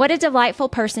 What a delightful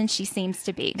person she seems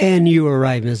to be. And you were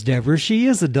right, Miss Deborah. She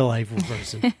is a delightful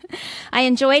person. I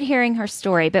enjoyed hearing her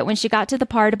story, but when she got to the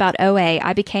part about OA,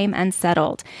 I became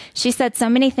unsettled. She said so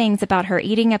many things about her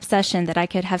eating obsession that I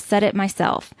could have said it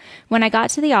myself. When I got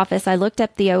to the office, I looked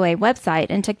up the OA website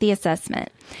and took the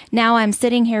assessment. Now I'm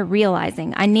sitting here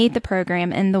realizing I need the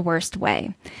program in the worst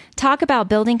way. Talk about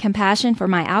building compassion for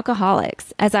my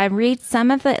alcoholics. As I read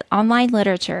some of the online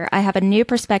literature, I have a new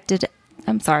perspective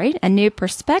of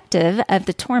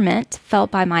the torment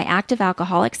felt by my active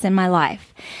alcoholics in my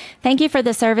life. Thank you for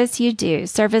the service you do,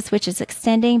 service which is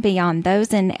extending beyond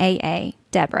those in AA.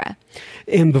 Deborah.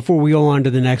 And before we go on to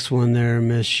the next one there,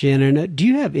 Miss Shannon, do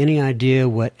you have any idea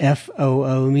what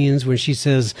FOO means when she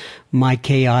says my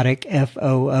chaotic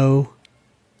FOO?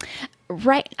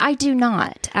 Right. I do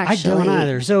not, actually. I don't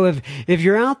either. So if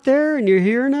you're out there and you're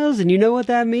hearing us and you know what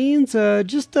that means,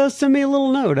 just send me a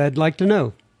little note. I'd like to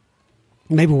know.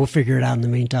 Maybe we'll figure it out in the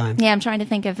meantime. Yeah, I'm trying to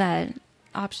think of the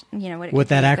option, what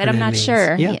that acronym but I'm not means.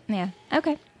 sure. Yeah.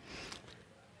 Okay.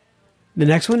 The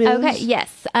next one is? Okay,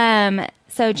 yes.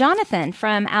 So Jonathan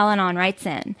from Al-Anon writes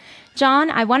in, John,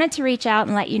 I wanted to reach out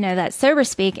and let you know that Sober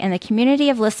Speak and the community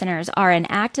of listeners are an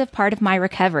active part of my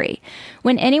recovery.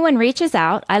 When anyone reaches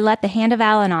out, I let the Hand of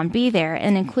Al-Anon be there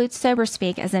and include Sober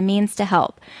Speak as a means to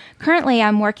help. Currently,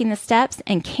 I'm working the steps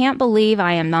and can't believe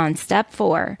I am on step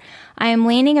 4. I'm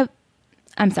learning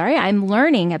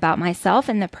about myself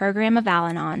and the program of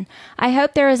Al-Anon. I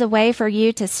hope there is a way for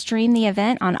you to stream the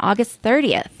event on August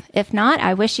 30th. If not,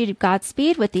 I wish you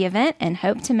Godspeed with the event and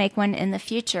hope to make one in the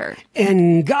future.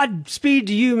 And Godspeed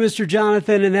to you, Mr.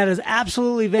 Jonathan. And that is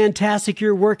absolutely fantastic.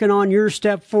 You're working on your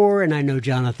step 4. And I know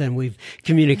Jonathan, we've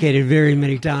communicated very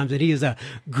many times that he is a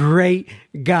great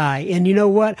guy. And you know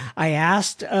what? I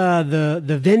asked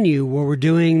the venue where we're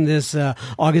doing this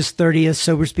August 30th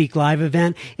Sober Speak Live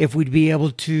event if we'd be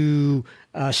able to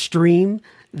stream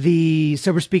the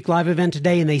Sober Speak Live event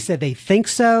today, and they said they think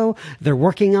so. They're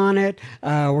working on it.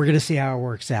 We're going to see how it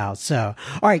works out. So,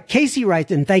 all right, Casey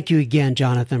writes, and thank you again,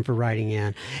 Jonathan, for writing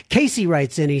in. Casey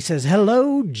writes in, he says,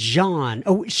 hello, John.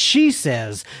 Oh, she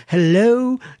says,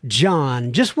 hello,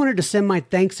 John. Just wanted to send my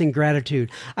thanks and gratitude.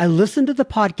 I listen to the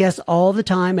podcast all the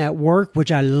time at work,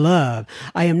 which I love.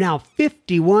 I am now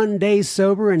 51 days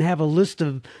sober and have a list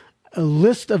of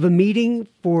a meeting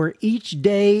for each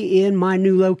day in my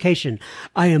new location.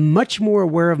 I am much more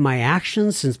aware of my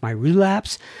actions since my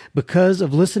relapse because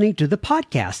of listening to the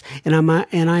podcast. And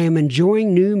I am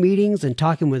enjoying new meetings and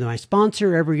talking with my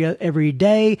sponsor every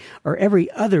day or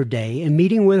every other day and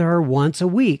meeting with her once a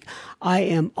week. I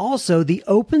am also the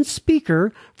open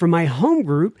speaker for my home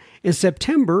group in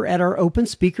September at our open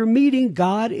speaker meeting.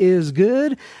 God is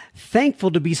good. Thankful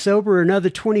to be sober.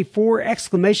 Another 24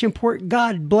 exclamation point.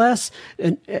 God bless.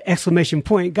 Exclamation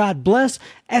point. God bless.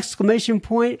 Exclamation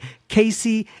point.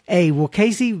 Casey A. Well,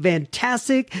 Casey,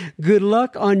 fantastic. Good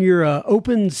luck on your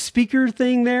open speaker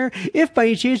thing there. If by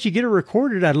any chance you get it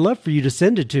recorded, I'd love for you to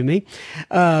send it to me.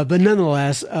 But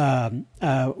nonetheless,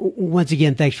 once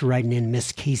again, thanks for writing in,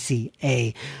 Miss Casey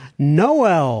A.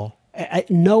 Noel.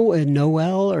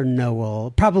 Noel or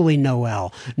Noel? Probably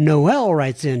Noel. Noel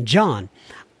writes in, John,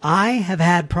 I have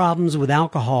had problems with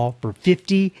alcohol for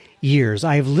 50 years.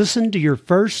 I have listened to your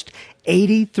first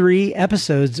 83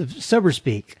 episodes of Sober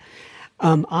Speak.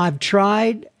 I've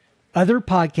tried other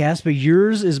podcasts, but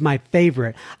yours is my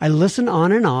favorite. I listen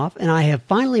on and off, and I have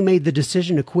finally made the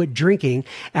decision to quit drinking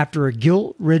after a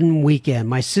guilt-ridden weekend.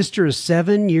 My sister is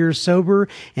 7 years sober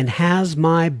and has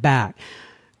my back.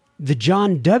 The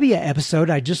John W.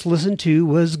 episode I just listened to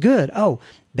was good. Oh,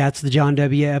 that's the John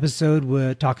W.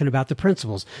 episode talking about the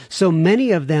principles. So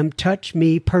many of them touch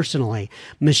me personally.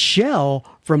 Michelle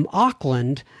from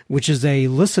Auckland, which is a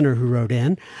listener who wrote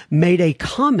in, made a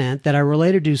comment that I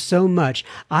related to so much.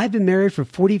 I've been married for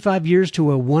 45 years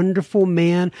to a wonderful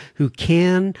man who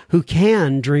can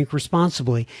drink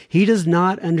responsibly. He does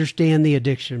not understand the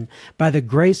addiction. By the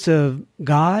grace of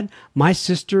God, my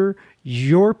sister,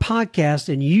 your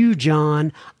podcast, and you,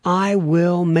 John, I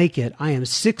will make it. I am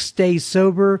 6 days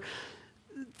sober.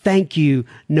 Thank you,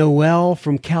 Noel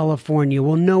from California.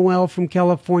 Well, Noel from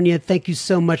California, thank you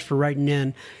so much for writing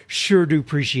in. Sure do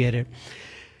appreciate it.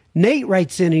 Nate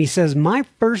writes in and he says, my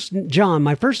first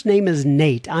name is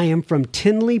Nate. I am from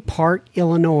Tinley Park,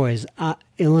 Illinois. I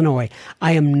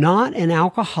am not an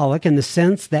alcoholic in the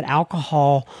sense that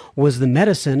alcohol was the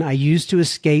medicine I used to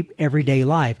escape everyday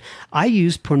life. I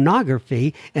used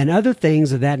pornography and other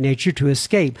things of that nature to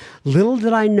escape. Little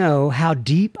did I know how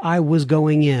deep I was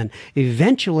going in.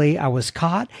 Eventually, I was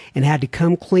caught and had to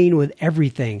come clean with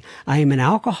everything. I am an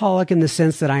alcoholic in the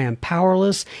sense that I am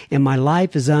powerless and my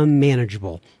life is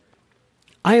unmanageable.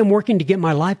 I am working to get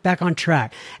my life back on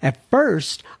track. At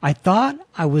first, I thought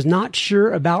I was not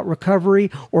sure about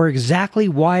recovery or exactly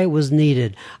why it was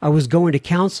needed. I was going to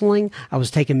counseling. I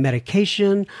was taking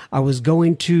medication. I was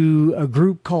going to a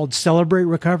group called Celebrate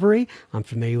Recovery. I'm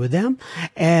familiar with them.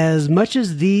 As much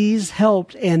as these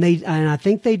helped, and I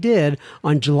think they did,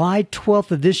 on July 12th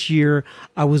of this year,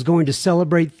 I was going to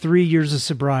celebrate 3 years of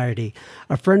sobriety.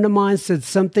 A friend of mine said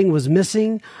something was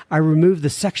missing. I removed the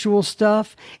sexual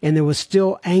stuff, and there was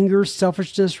still anger,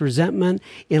 selfishness, resentment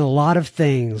in a lot of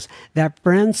things. That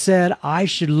friend said I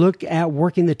should look at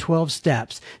working the 12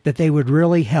 steps, that they would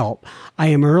really help. I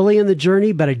am early in the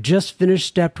journey, but I just finished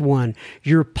step 1.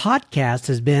 Your podcast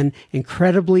has been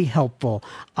incredibly helpful.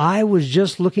 I was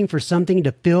just looking for something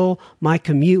to fill my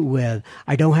commute with.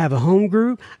 I don't have a home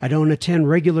group. I don't attend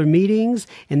regular meetings,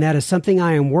 and that is something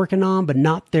I am working on, but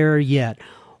not there yet.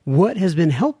 What has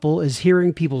been helpful is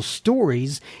hearing people's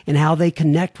stories and how they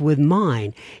connect with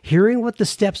mine. Hearing what the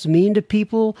steps mean to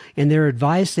people and their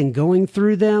advice and going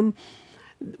through them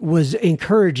was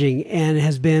encouraging and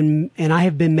I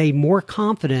have been made more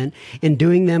confident in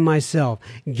doing them myself.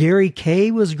 Gary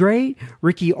K was great.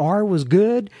 Ricky R was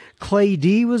good. Clay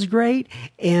D was great.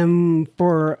 And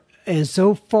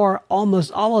so far,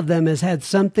 almost all of them has had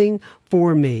something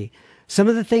for me. Some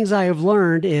of the things I have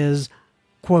learned is,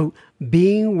 quote,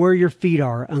 being where your feet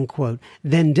are, unquote.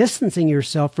 Then distancing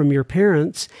yourself from your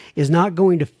parents is not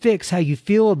going to fix how you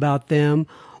feel about them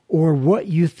or what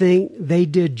you think they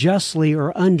did justly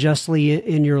or unjustly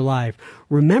in your life.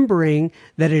 Remembering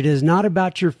that it is not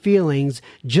about your feelings,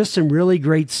 just some really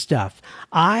great stuff.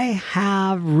 I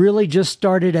have really just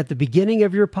started at the beginning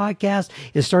of your podcast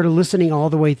and started listening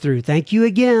all the way through. Thank you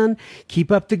again.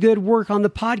 Keep up the good work on the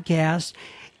podcast.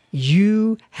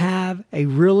 You have a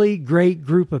really great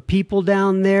group of people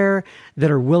down there that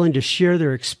are willing to share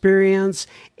their experience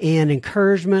and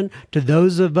encouragement to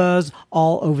those of us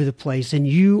all over the place. And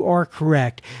you are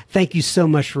correct. Thank you so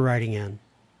much for writing in.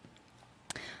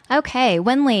 Okay,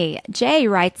 Winley J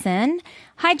writes in,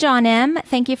 Hi, John M.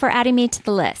 Thank you for adding me to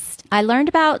the list. I learned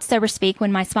about SoberSpeak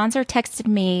when my sponsor texted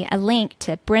me a link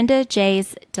to Brenda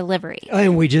J's delivery.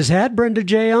 And we just had Brenda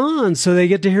J on, so they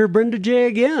get to hear Brenda J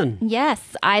again.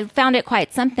 Yes, I found it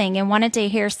quite something and wanted to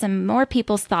hear some more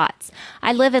people's thoughts.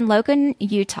 I live in Logan,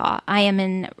 Utah. I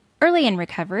am early in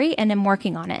recovery and am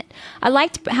working on it. I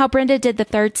liked how Brenda did the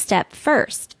third step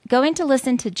first. Going to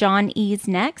listen to John E's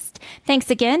next. Thanks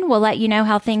again. We'll let you know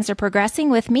how things are progressing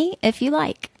with me if you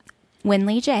like.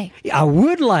 Winley J. I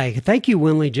would like. Thank you,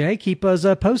 Winley J. Keep us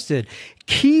posted.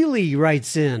 Keely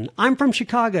writes in, I'm from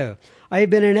Chicago. I have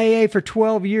been in AA for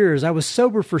 12 years. I was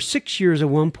sober for 6 years at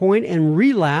one point and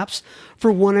relapsed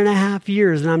for 1.5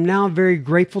 years. And I'm now very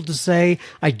grateful to say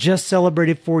I just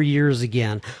celebrated 4 years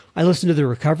again. I listened to the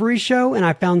recovery show and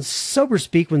I found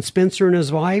SoberSpeak when Spencer and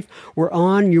his wife were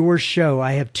on your show.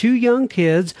 I have 2 young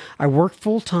kids. I work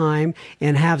full time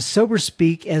and have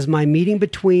SoberSpeak as my meeting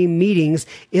between meetings.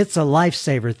 It's a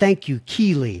lifesaver. Thank you,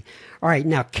 Keely. All right,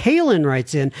 now Kaylin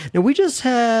writes in. Now, we just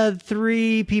had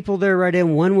 3 people there write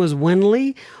in. One was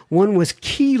Winley, one was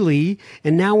Keely,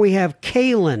 and now we have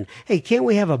Kaylin. Hey, can't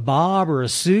we have a Bob or a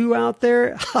Sue out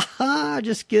there? Ha ha,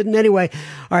 just kidding. Anyway,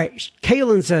 all right,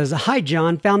 Kaylin says, Hi,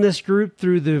 John. Found this group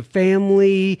through the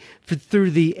FB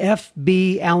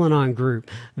Al-Anon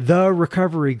group, the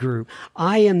recovery group.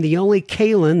 I am the only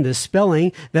Kaylin, the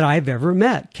spelling, that I've ever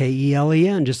met,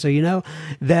 K-E-L-E-N, just so you know,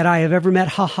 that I have ever met.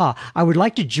 Ha ha. I would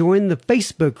like to join the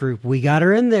Facebook group. We got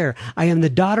her in there. I am the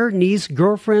daughter, niece,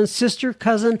 girlfriend, sister,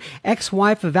 cousin,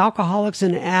 ex-wife of alcoholics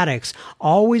and addicts,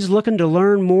 always looking to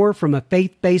learn more from a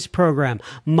faith-based program.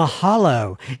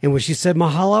 Mahalo. And when she said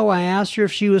mahalo, I asked her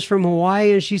if she was from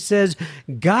Hawaii, and she says,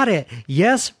 got it.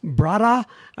 Yes, brada.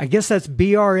 I guess that's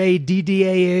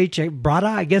B-R-A-D-D-A-H. Brada,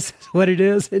 I guess that's what it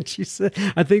is. And she said,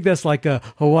 I think that's like a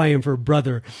Hawaiian for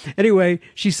brother. Anyway,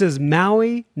 she says,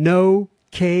 Maui, no,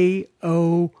 K-O-I,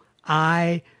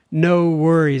 no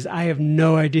worries. I have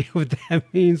no idea what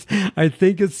that means. I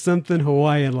think it's something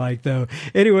Hawaiian-like, though.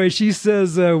 Anyway, she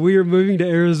says, we are moving to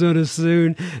Arizona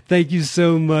soon. Thank you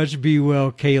so much. Be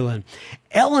well, Kaylin.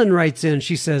 Ellen writes in.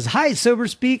 She says, Hi,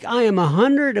 SoberSpeak. I am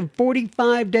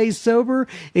 145 days sober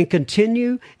and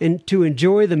continue to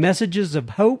enjoy the messages of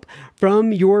hope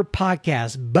from your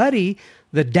podcast. Buddy,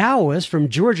 the Taoist from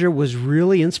Georgia, was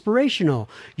really inspirational.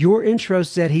 Your intro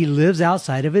said he lives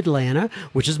outside of Atlanta,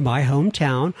 which is my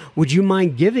hometown. Would you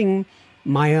mind giving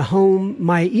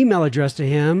my email address to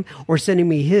him or sending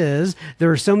me his? There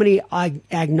are so many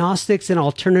agnostics and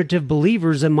alternative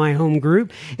believers in my home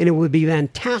group, and it would be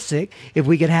fantastic if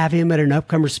we could have him at an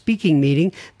upcoming speaking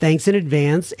meeting. Thanks in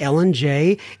advance, Ellen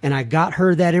J. And I got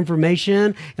her that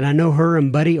information, and I know her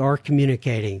and Buddy are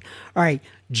communicating. All right.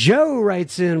 Joe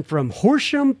writes in from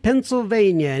Horsham,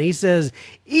 Pennsylvania, and he says,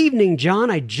 Evening,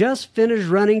 John. I just finished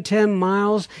running 10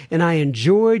 miles, and I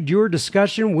enjoyed your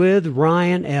discussion with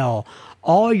Ryan L.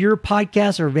 All your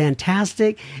podcasts are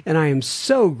fantastic, and I am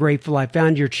so grateful I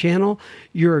found your channel.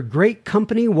 You're a great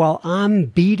company while I'm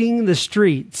beating the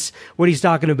streets. What he's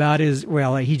talking about is,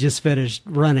 well, he just finished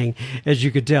running, as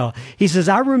you could tell. He says,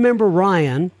 I remember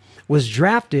Ryan was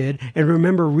drafted and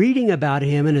remember reading about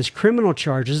him and his criminal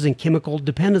charges and chemical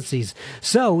dependencies.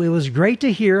 So it was great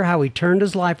to hear how he turned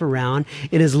his life around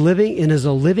and is a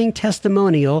living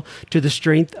testimonial to the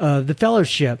strength of the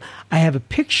fellowship. I have a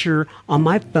picture on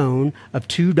my phone of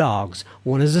 2 dogs.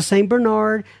 One is a St.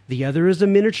 Bernard. The other is a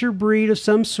miniature breed of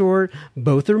some sort.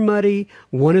 Both are muddy.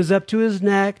 One is up to his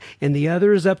neck and the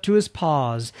other is up to his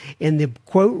paws. And the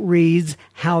quote reads,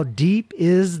 How deep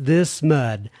is this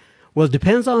mud? Well, it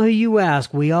depends on who you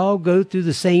ask. We all go through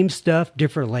the same stuff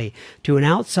differently. To an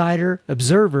outsider,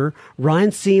 observer,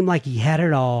 Ryan seemed like he had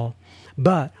it all.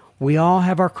 But we all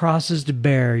have our crosses to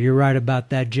bear. You're right about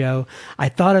that, Joe. I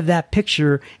thought of that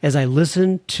picture as I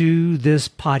listened to this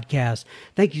podcast.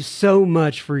 Thank you so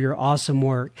much for your awesome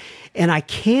work. And I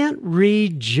can't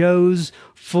read Joe's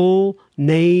full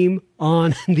name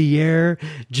on the air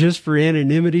just for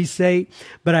anonymity's sake,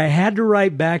 but I had to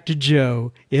write back to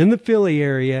Joe in the Philly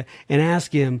area and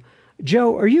ask him,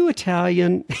 Joe, are you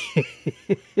Italian?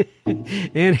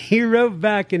 And he wrote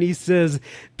back and he says,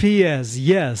 P.S.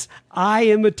 Yes, I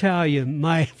am Italian.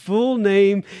 My full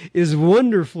name is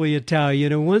wonderfully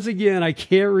Italian. And once again, I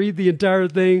can't read the entire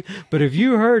thing, but if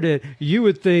you heard it, you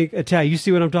would think Italian. You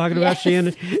see what I'm talking about,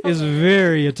 Shannon? It's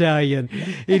very Italian.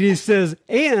 And he says,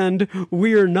 and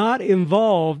we are not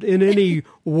involved in any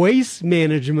waste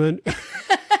management.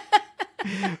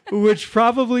 Which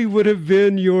probably would have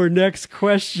been your next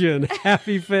question.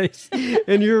 Happy face.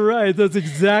 And you're right. That's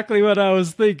exactly what I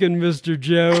was thinking, Mr.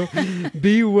 Joe.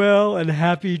 Be well and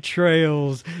happy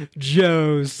trails,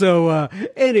 Joe. So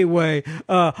anyway,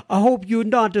 I hope you're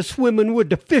not swimming with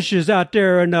the fishes out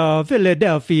there in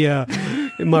Philadelphia.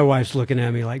 And my wife's looking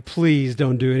at me like, please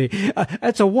don't do any.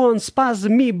 That's a one spicy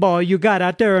meatball you got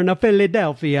out there in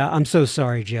Philadelphia. I'm so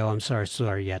sorry, Joe. I'm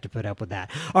sorry you had to put up with that.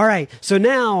 All right. So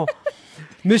now...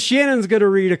 Miss Shannon's going to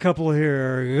read a couple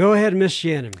here. Go ahead, Miss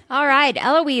Shannon. All right.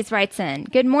 Eloise writes in,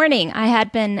 Good morning. I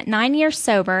had been 9 years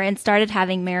sober and started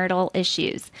having marital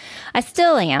issues. I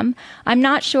still am. I'm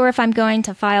not sure if I'm going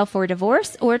to file for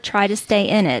divorce or try to stay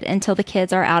in it until the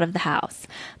kids are out of the house.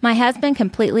 My husband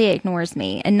completely ignores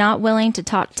me and not willing to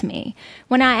talk to me.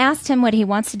 When I asked him what he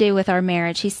wants to do with our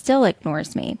marriage, he still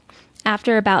ignores me.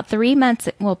 After about 3 months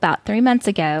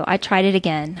ago, I tried it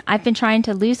again. I've been trying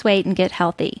to lose weight and get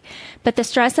healthy, but the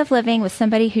stress of living with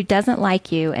somebody who doesn't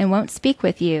like you and won't speak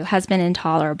with you has been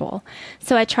intolerable.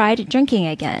 So I tried drinking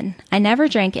again. I never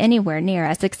drank anywhere near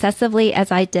as excessively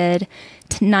as I did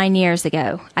 9 years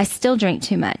ago. I still drink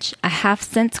too much. I have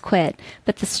since quit,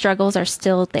 but the struggles are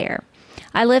still there.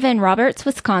 I live in Roberts,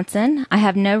 Wisconsin. I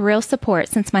have no real support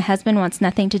since my husband wants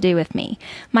nothing to do with me.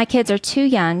 My kids are too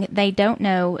young. They don't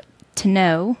need to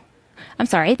know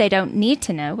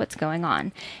what's going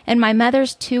on. And my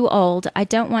mother's too old. I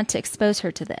don't want to expose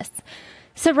her to this.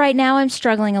 So right now I'm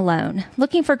struggling alone.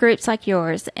 Looking for groups like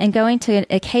yours and going to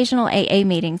occasional AA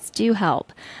meetings do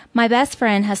help. My best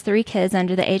friend has 3 kids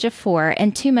under the age of 4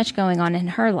 and too much going on in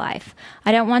her life.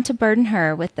 I don't want to burden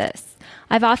her with this.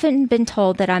 I've often been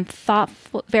told that I'm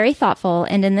very thoughtful,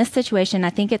 and in this situation I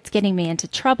think it's getting me into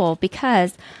trouble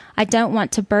because I don't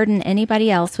want to burden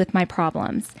anybody else with my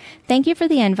problems. Thank you for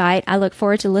the invite. I look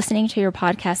forward to listening to your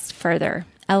podcast further.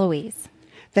 Eloise.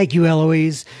 Thank you,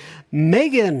 Eloise.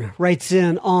 Megan writes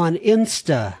in on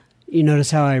Insta. You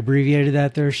notice how I abbreviated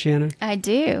that there, Shannon? I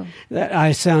do. Don't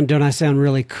I sound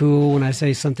really cool when I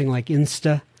say something like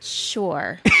Insta?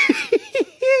 Sure.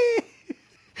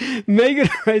 Megan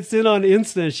writes in on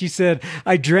Insta. She said,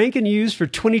 I drank and used for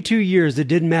 22 years. It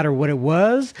didn't matter what it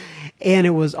was. And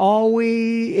it was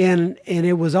always, and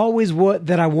it was always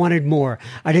that I wanted more.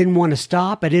 I didn't want to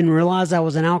stop. I didn't realize I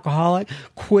was an alcoholic.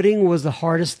 Quitting was the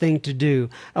hardest thing to do.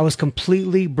 I was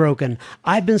completely broken.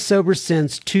 I've been sober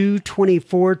since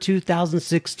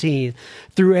 2/24/2016.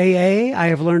 Through AA, I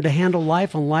have learned to handle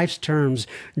life on life's terms.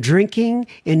 Drinking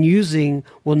and using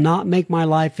will not make my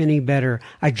life any better.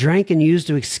 I drank and used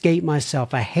to escape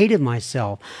myself. I hated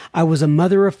myself. I was a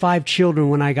mother of 5 children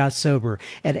when I got sober.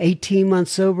 At 18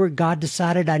 months sober, God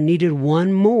decided I needed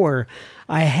one more.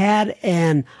 I had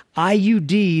an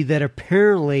IUD that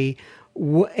apparently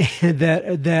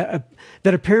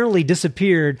that apparently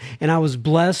disappeared, and I was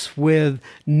blessed with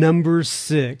number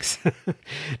 6.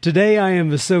 Today I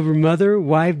am a sober mother,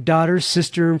 wife, daughter,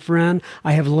 sister, and friend.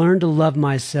 I have learned to love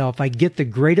myself. I get the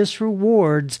greatest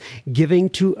rewards giving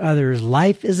to others.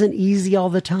 Life isn't easy all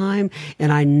the time,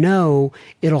 and I know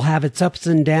it'll have its ups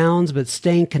and downs, but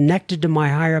staying connected to my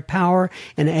higher power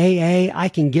and AA, I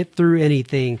can get through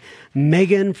anything.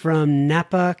 Megan from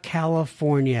Napa,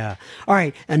 California. All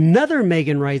right, another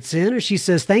Megan writes in, and she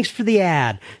says, thanks for the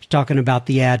ad. She's talking about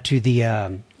the ad to the,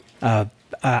 I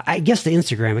guess the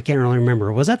Instagram. I can't really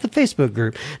remember. Was that the Facebook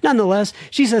group? Nonetheless,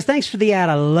 she says, thanks for the ad.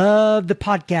 I love the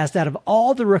podcast. Out of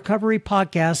all the recovery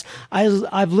podcasts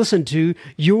I've listened to,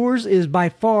 yours is by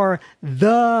far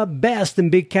the best, in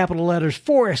big capital letters,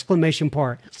 4 exclamation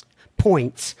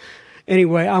points.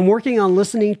 Anyway, I'm working on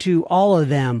listening to all of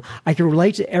them. I can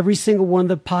relate to every single one of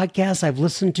the podcasts I've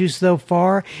listened to so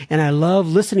far, and I love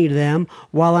listening to them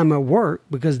while I'm at work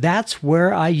because that's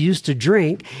where I used to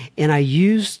drink, and I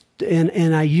used drink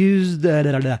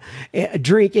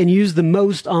and use the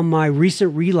most on my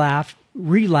recent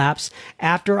relapse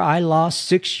after I lost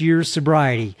 6 years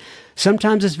sobriety.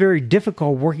 Sometimes it's very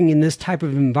difficult working in this type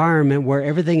of environment where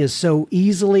everything is so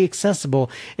easily accessible,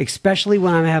 especially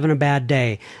when I'm having a bad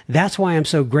day. That's why I'm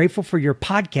so grateful for your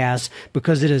podcast,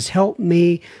 because it has helped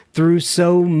me through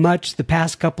so much the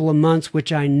past couple of months,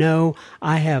 which I know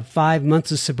I have 5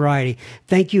 months of sobriety.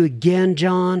 Thank you again,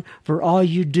 John, for all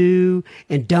you do,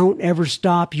 and don't ever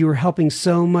stop. You are helping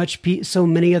so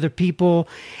many other people,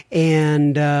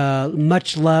 and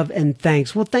much love and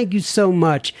thanks. Well, thank you so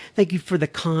much. Thank you for the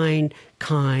kind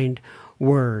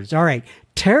words. All right,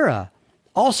 Tara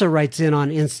also writes in on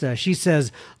Insta. She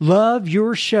says, love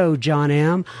your show, John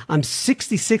M. I'm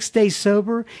 66 days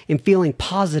sober and feeling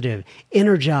positive,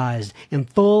 energized, and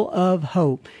full of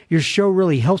hope. Your show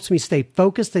really helps me stay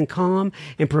focused and calm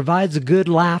and provides a good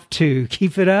laugh too.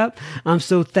 Keep it up. I'm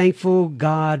so thankful.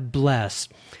 God bless.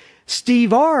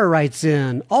 Steve R. writes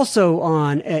in also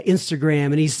on Instagram,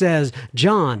 and he says,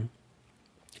 John,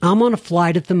 I'm on a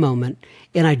flight at the moment,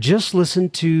 and I just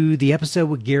listened to the episode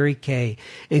with Gary K.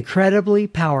 Incredibly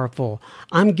powerful.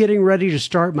 I'm getting ready to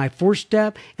start my 4th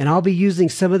step, and I'll be using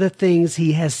some of the things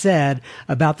he has said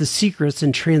about the secrets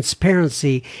and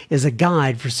transparency as a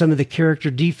guide for some of the character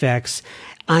defects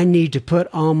I need to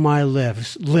put on my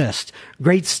list.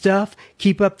 Great stuff.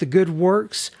 Keep up the good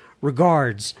works.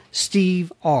 Regards,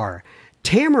 Steve R.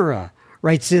 Tamara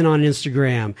writes in on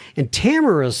Instagram, and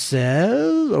Tamara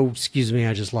says,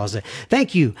 I just lost it.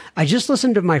 Thank you. I just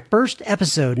listened to my first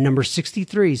episode, number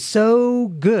 63. So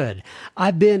good.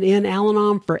 I've been in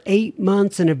Al-Anon for 8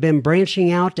 months and have been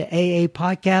branching out to AA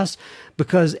podcasts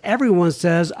because everyone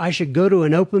says I should go to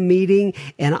an open meeting,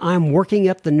 and I'm working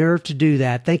up the nerve to do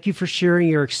that. Thank you for sharing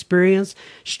your experience,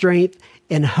 strength,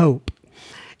 and hope.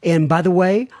 And by the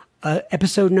way,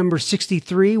 episode number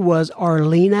 63 was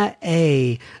Arlena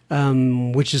A.,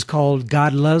 which is called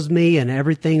God Loves Me and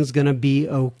Everything's Gonna Be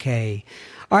Okay.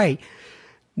 All right.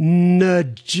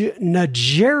 Najeri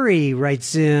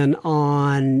writes in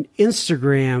on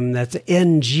Instagram. That's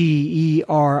Ngeri.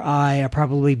 I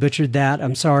probably butchered that.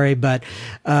 I'm sorry. But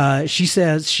she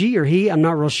says, she or he, I'm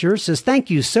not real sure, says, thank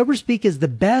you. Sober Speak is the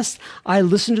best. I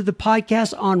listen to the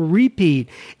podcast on repeat,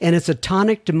 and it's a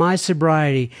tonic to my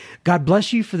sobriety. God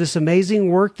bless you for this amazing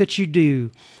work that you do.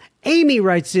 Amy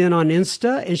writes in on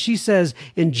Insta, and she says,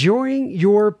 enjoying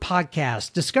your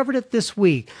podcast. Discovered it this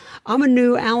week. I'm a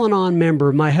new Al-Anon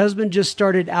member. My husband just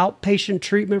started outpatient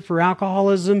treatment for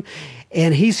alcoholism,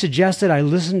 and he suggested I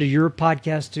listen to your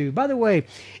podcast too. By the way,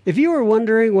 if you were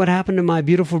wondering what happened to my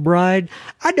beautiful bride,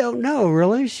 I don't know,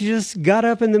 really. She just got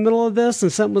up in the middle of this,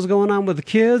 and something was going on with the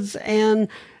kids, and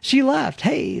she left.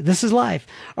 Hey, this is life.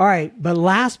 All right, but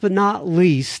last but not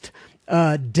least,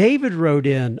 David wrote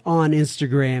in on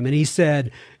Instagram, and he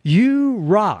said, you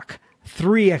rock,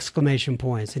 3 exclamation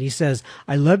points. And he says,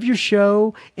 I love your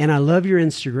show and I love your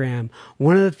Instagram.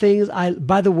 One of the things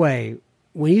by the way,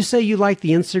 when you say you like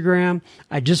the Instagram,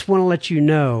 I just want to let you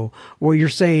know what you're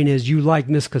saying is you like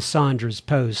Miss Cassandra's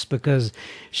posts, because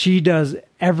she does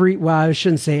I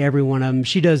shouldn't say every one of them.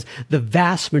 She does the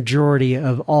vast majority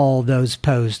of all those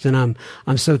posts. And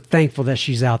I'm so thankful that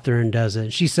she's out there and does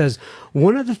it. She says,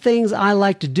 one of the things I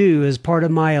like to do as part of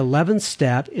my 11th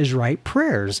step is write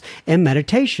prayers and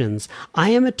meditations. I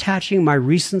am attaching my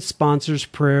recent sponsor's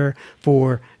prayer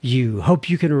for you. Hope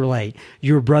you can relate.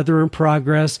 Your brother in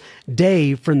progress,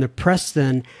 Dave from the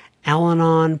Preston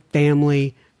Al-Anon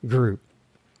family group.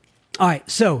 All right,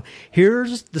 so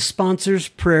here's the sponsor's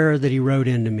prayer that he wrote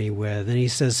into me with. And he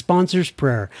says, sponsor's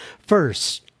prayer.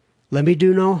 First, let me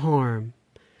do no harm.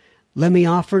 Let me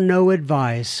offer no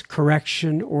advice,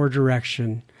 correction, or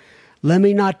direction. Let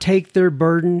me not take their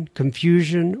burden,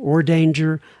 confusion, or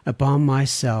danger upon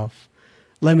myself.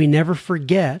 Let me never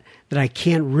forget that I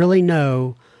can't really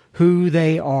know who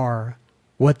they are,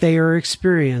 what they are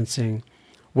experiencing,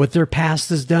 what their past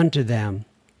has done to them,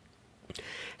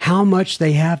 how much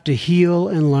they have to heal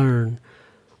and learn,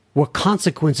 what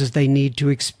consequences they need to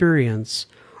experience,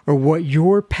 or what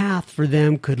your path for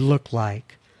them could look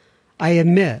like. I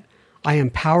admit I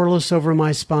am powerless over my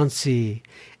sponsee,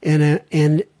 and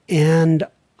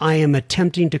I am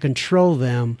attempting to control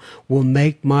them will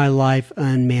make my life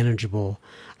unmanageable.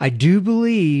 I do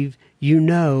believe you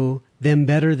know them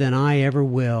better than I ever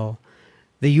will,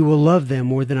 that you will love them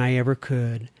more than I ever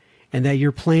could, and that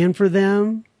your plan for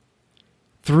them,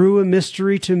 through a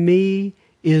mystery to me,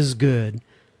 is good.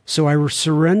 So I will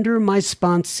surrender my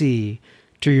sponsee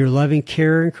to your loving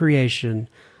care and creation.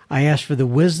 I ask for the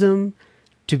wisdom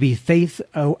to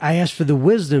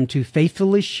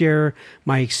faithfully share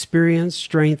my experience,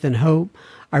 strength, and hope.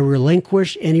 I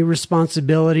relinquish any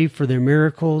responsibility for their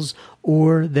miracles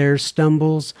or their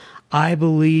stumbles. I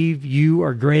believe you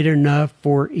are great enough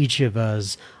for each of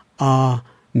us.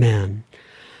 Amen.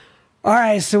 All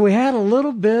right, so we had a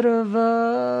little bit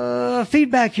of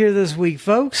feedback here this week,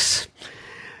 folks.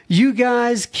 You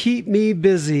guys keep me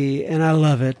busy, and I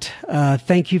love it.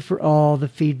 Thank you for all the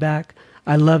feedback.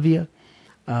 I love you.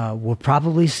 We'll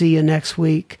probably see you next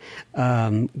week.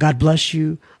 God bless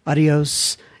you.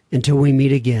 Adios. Until we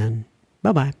meet again.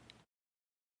 Bye-bye.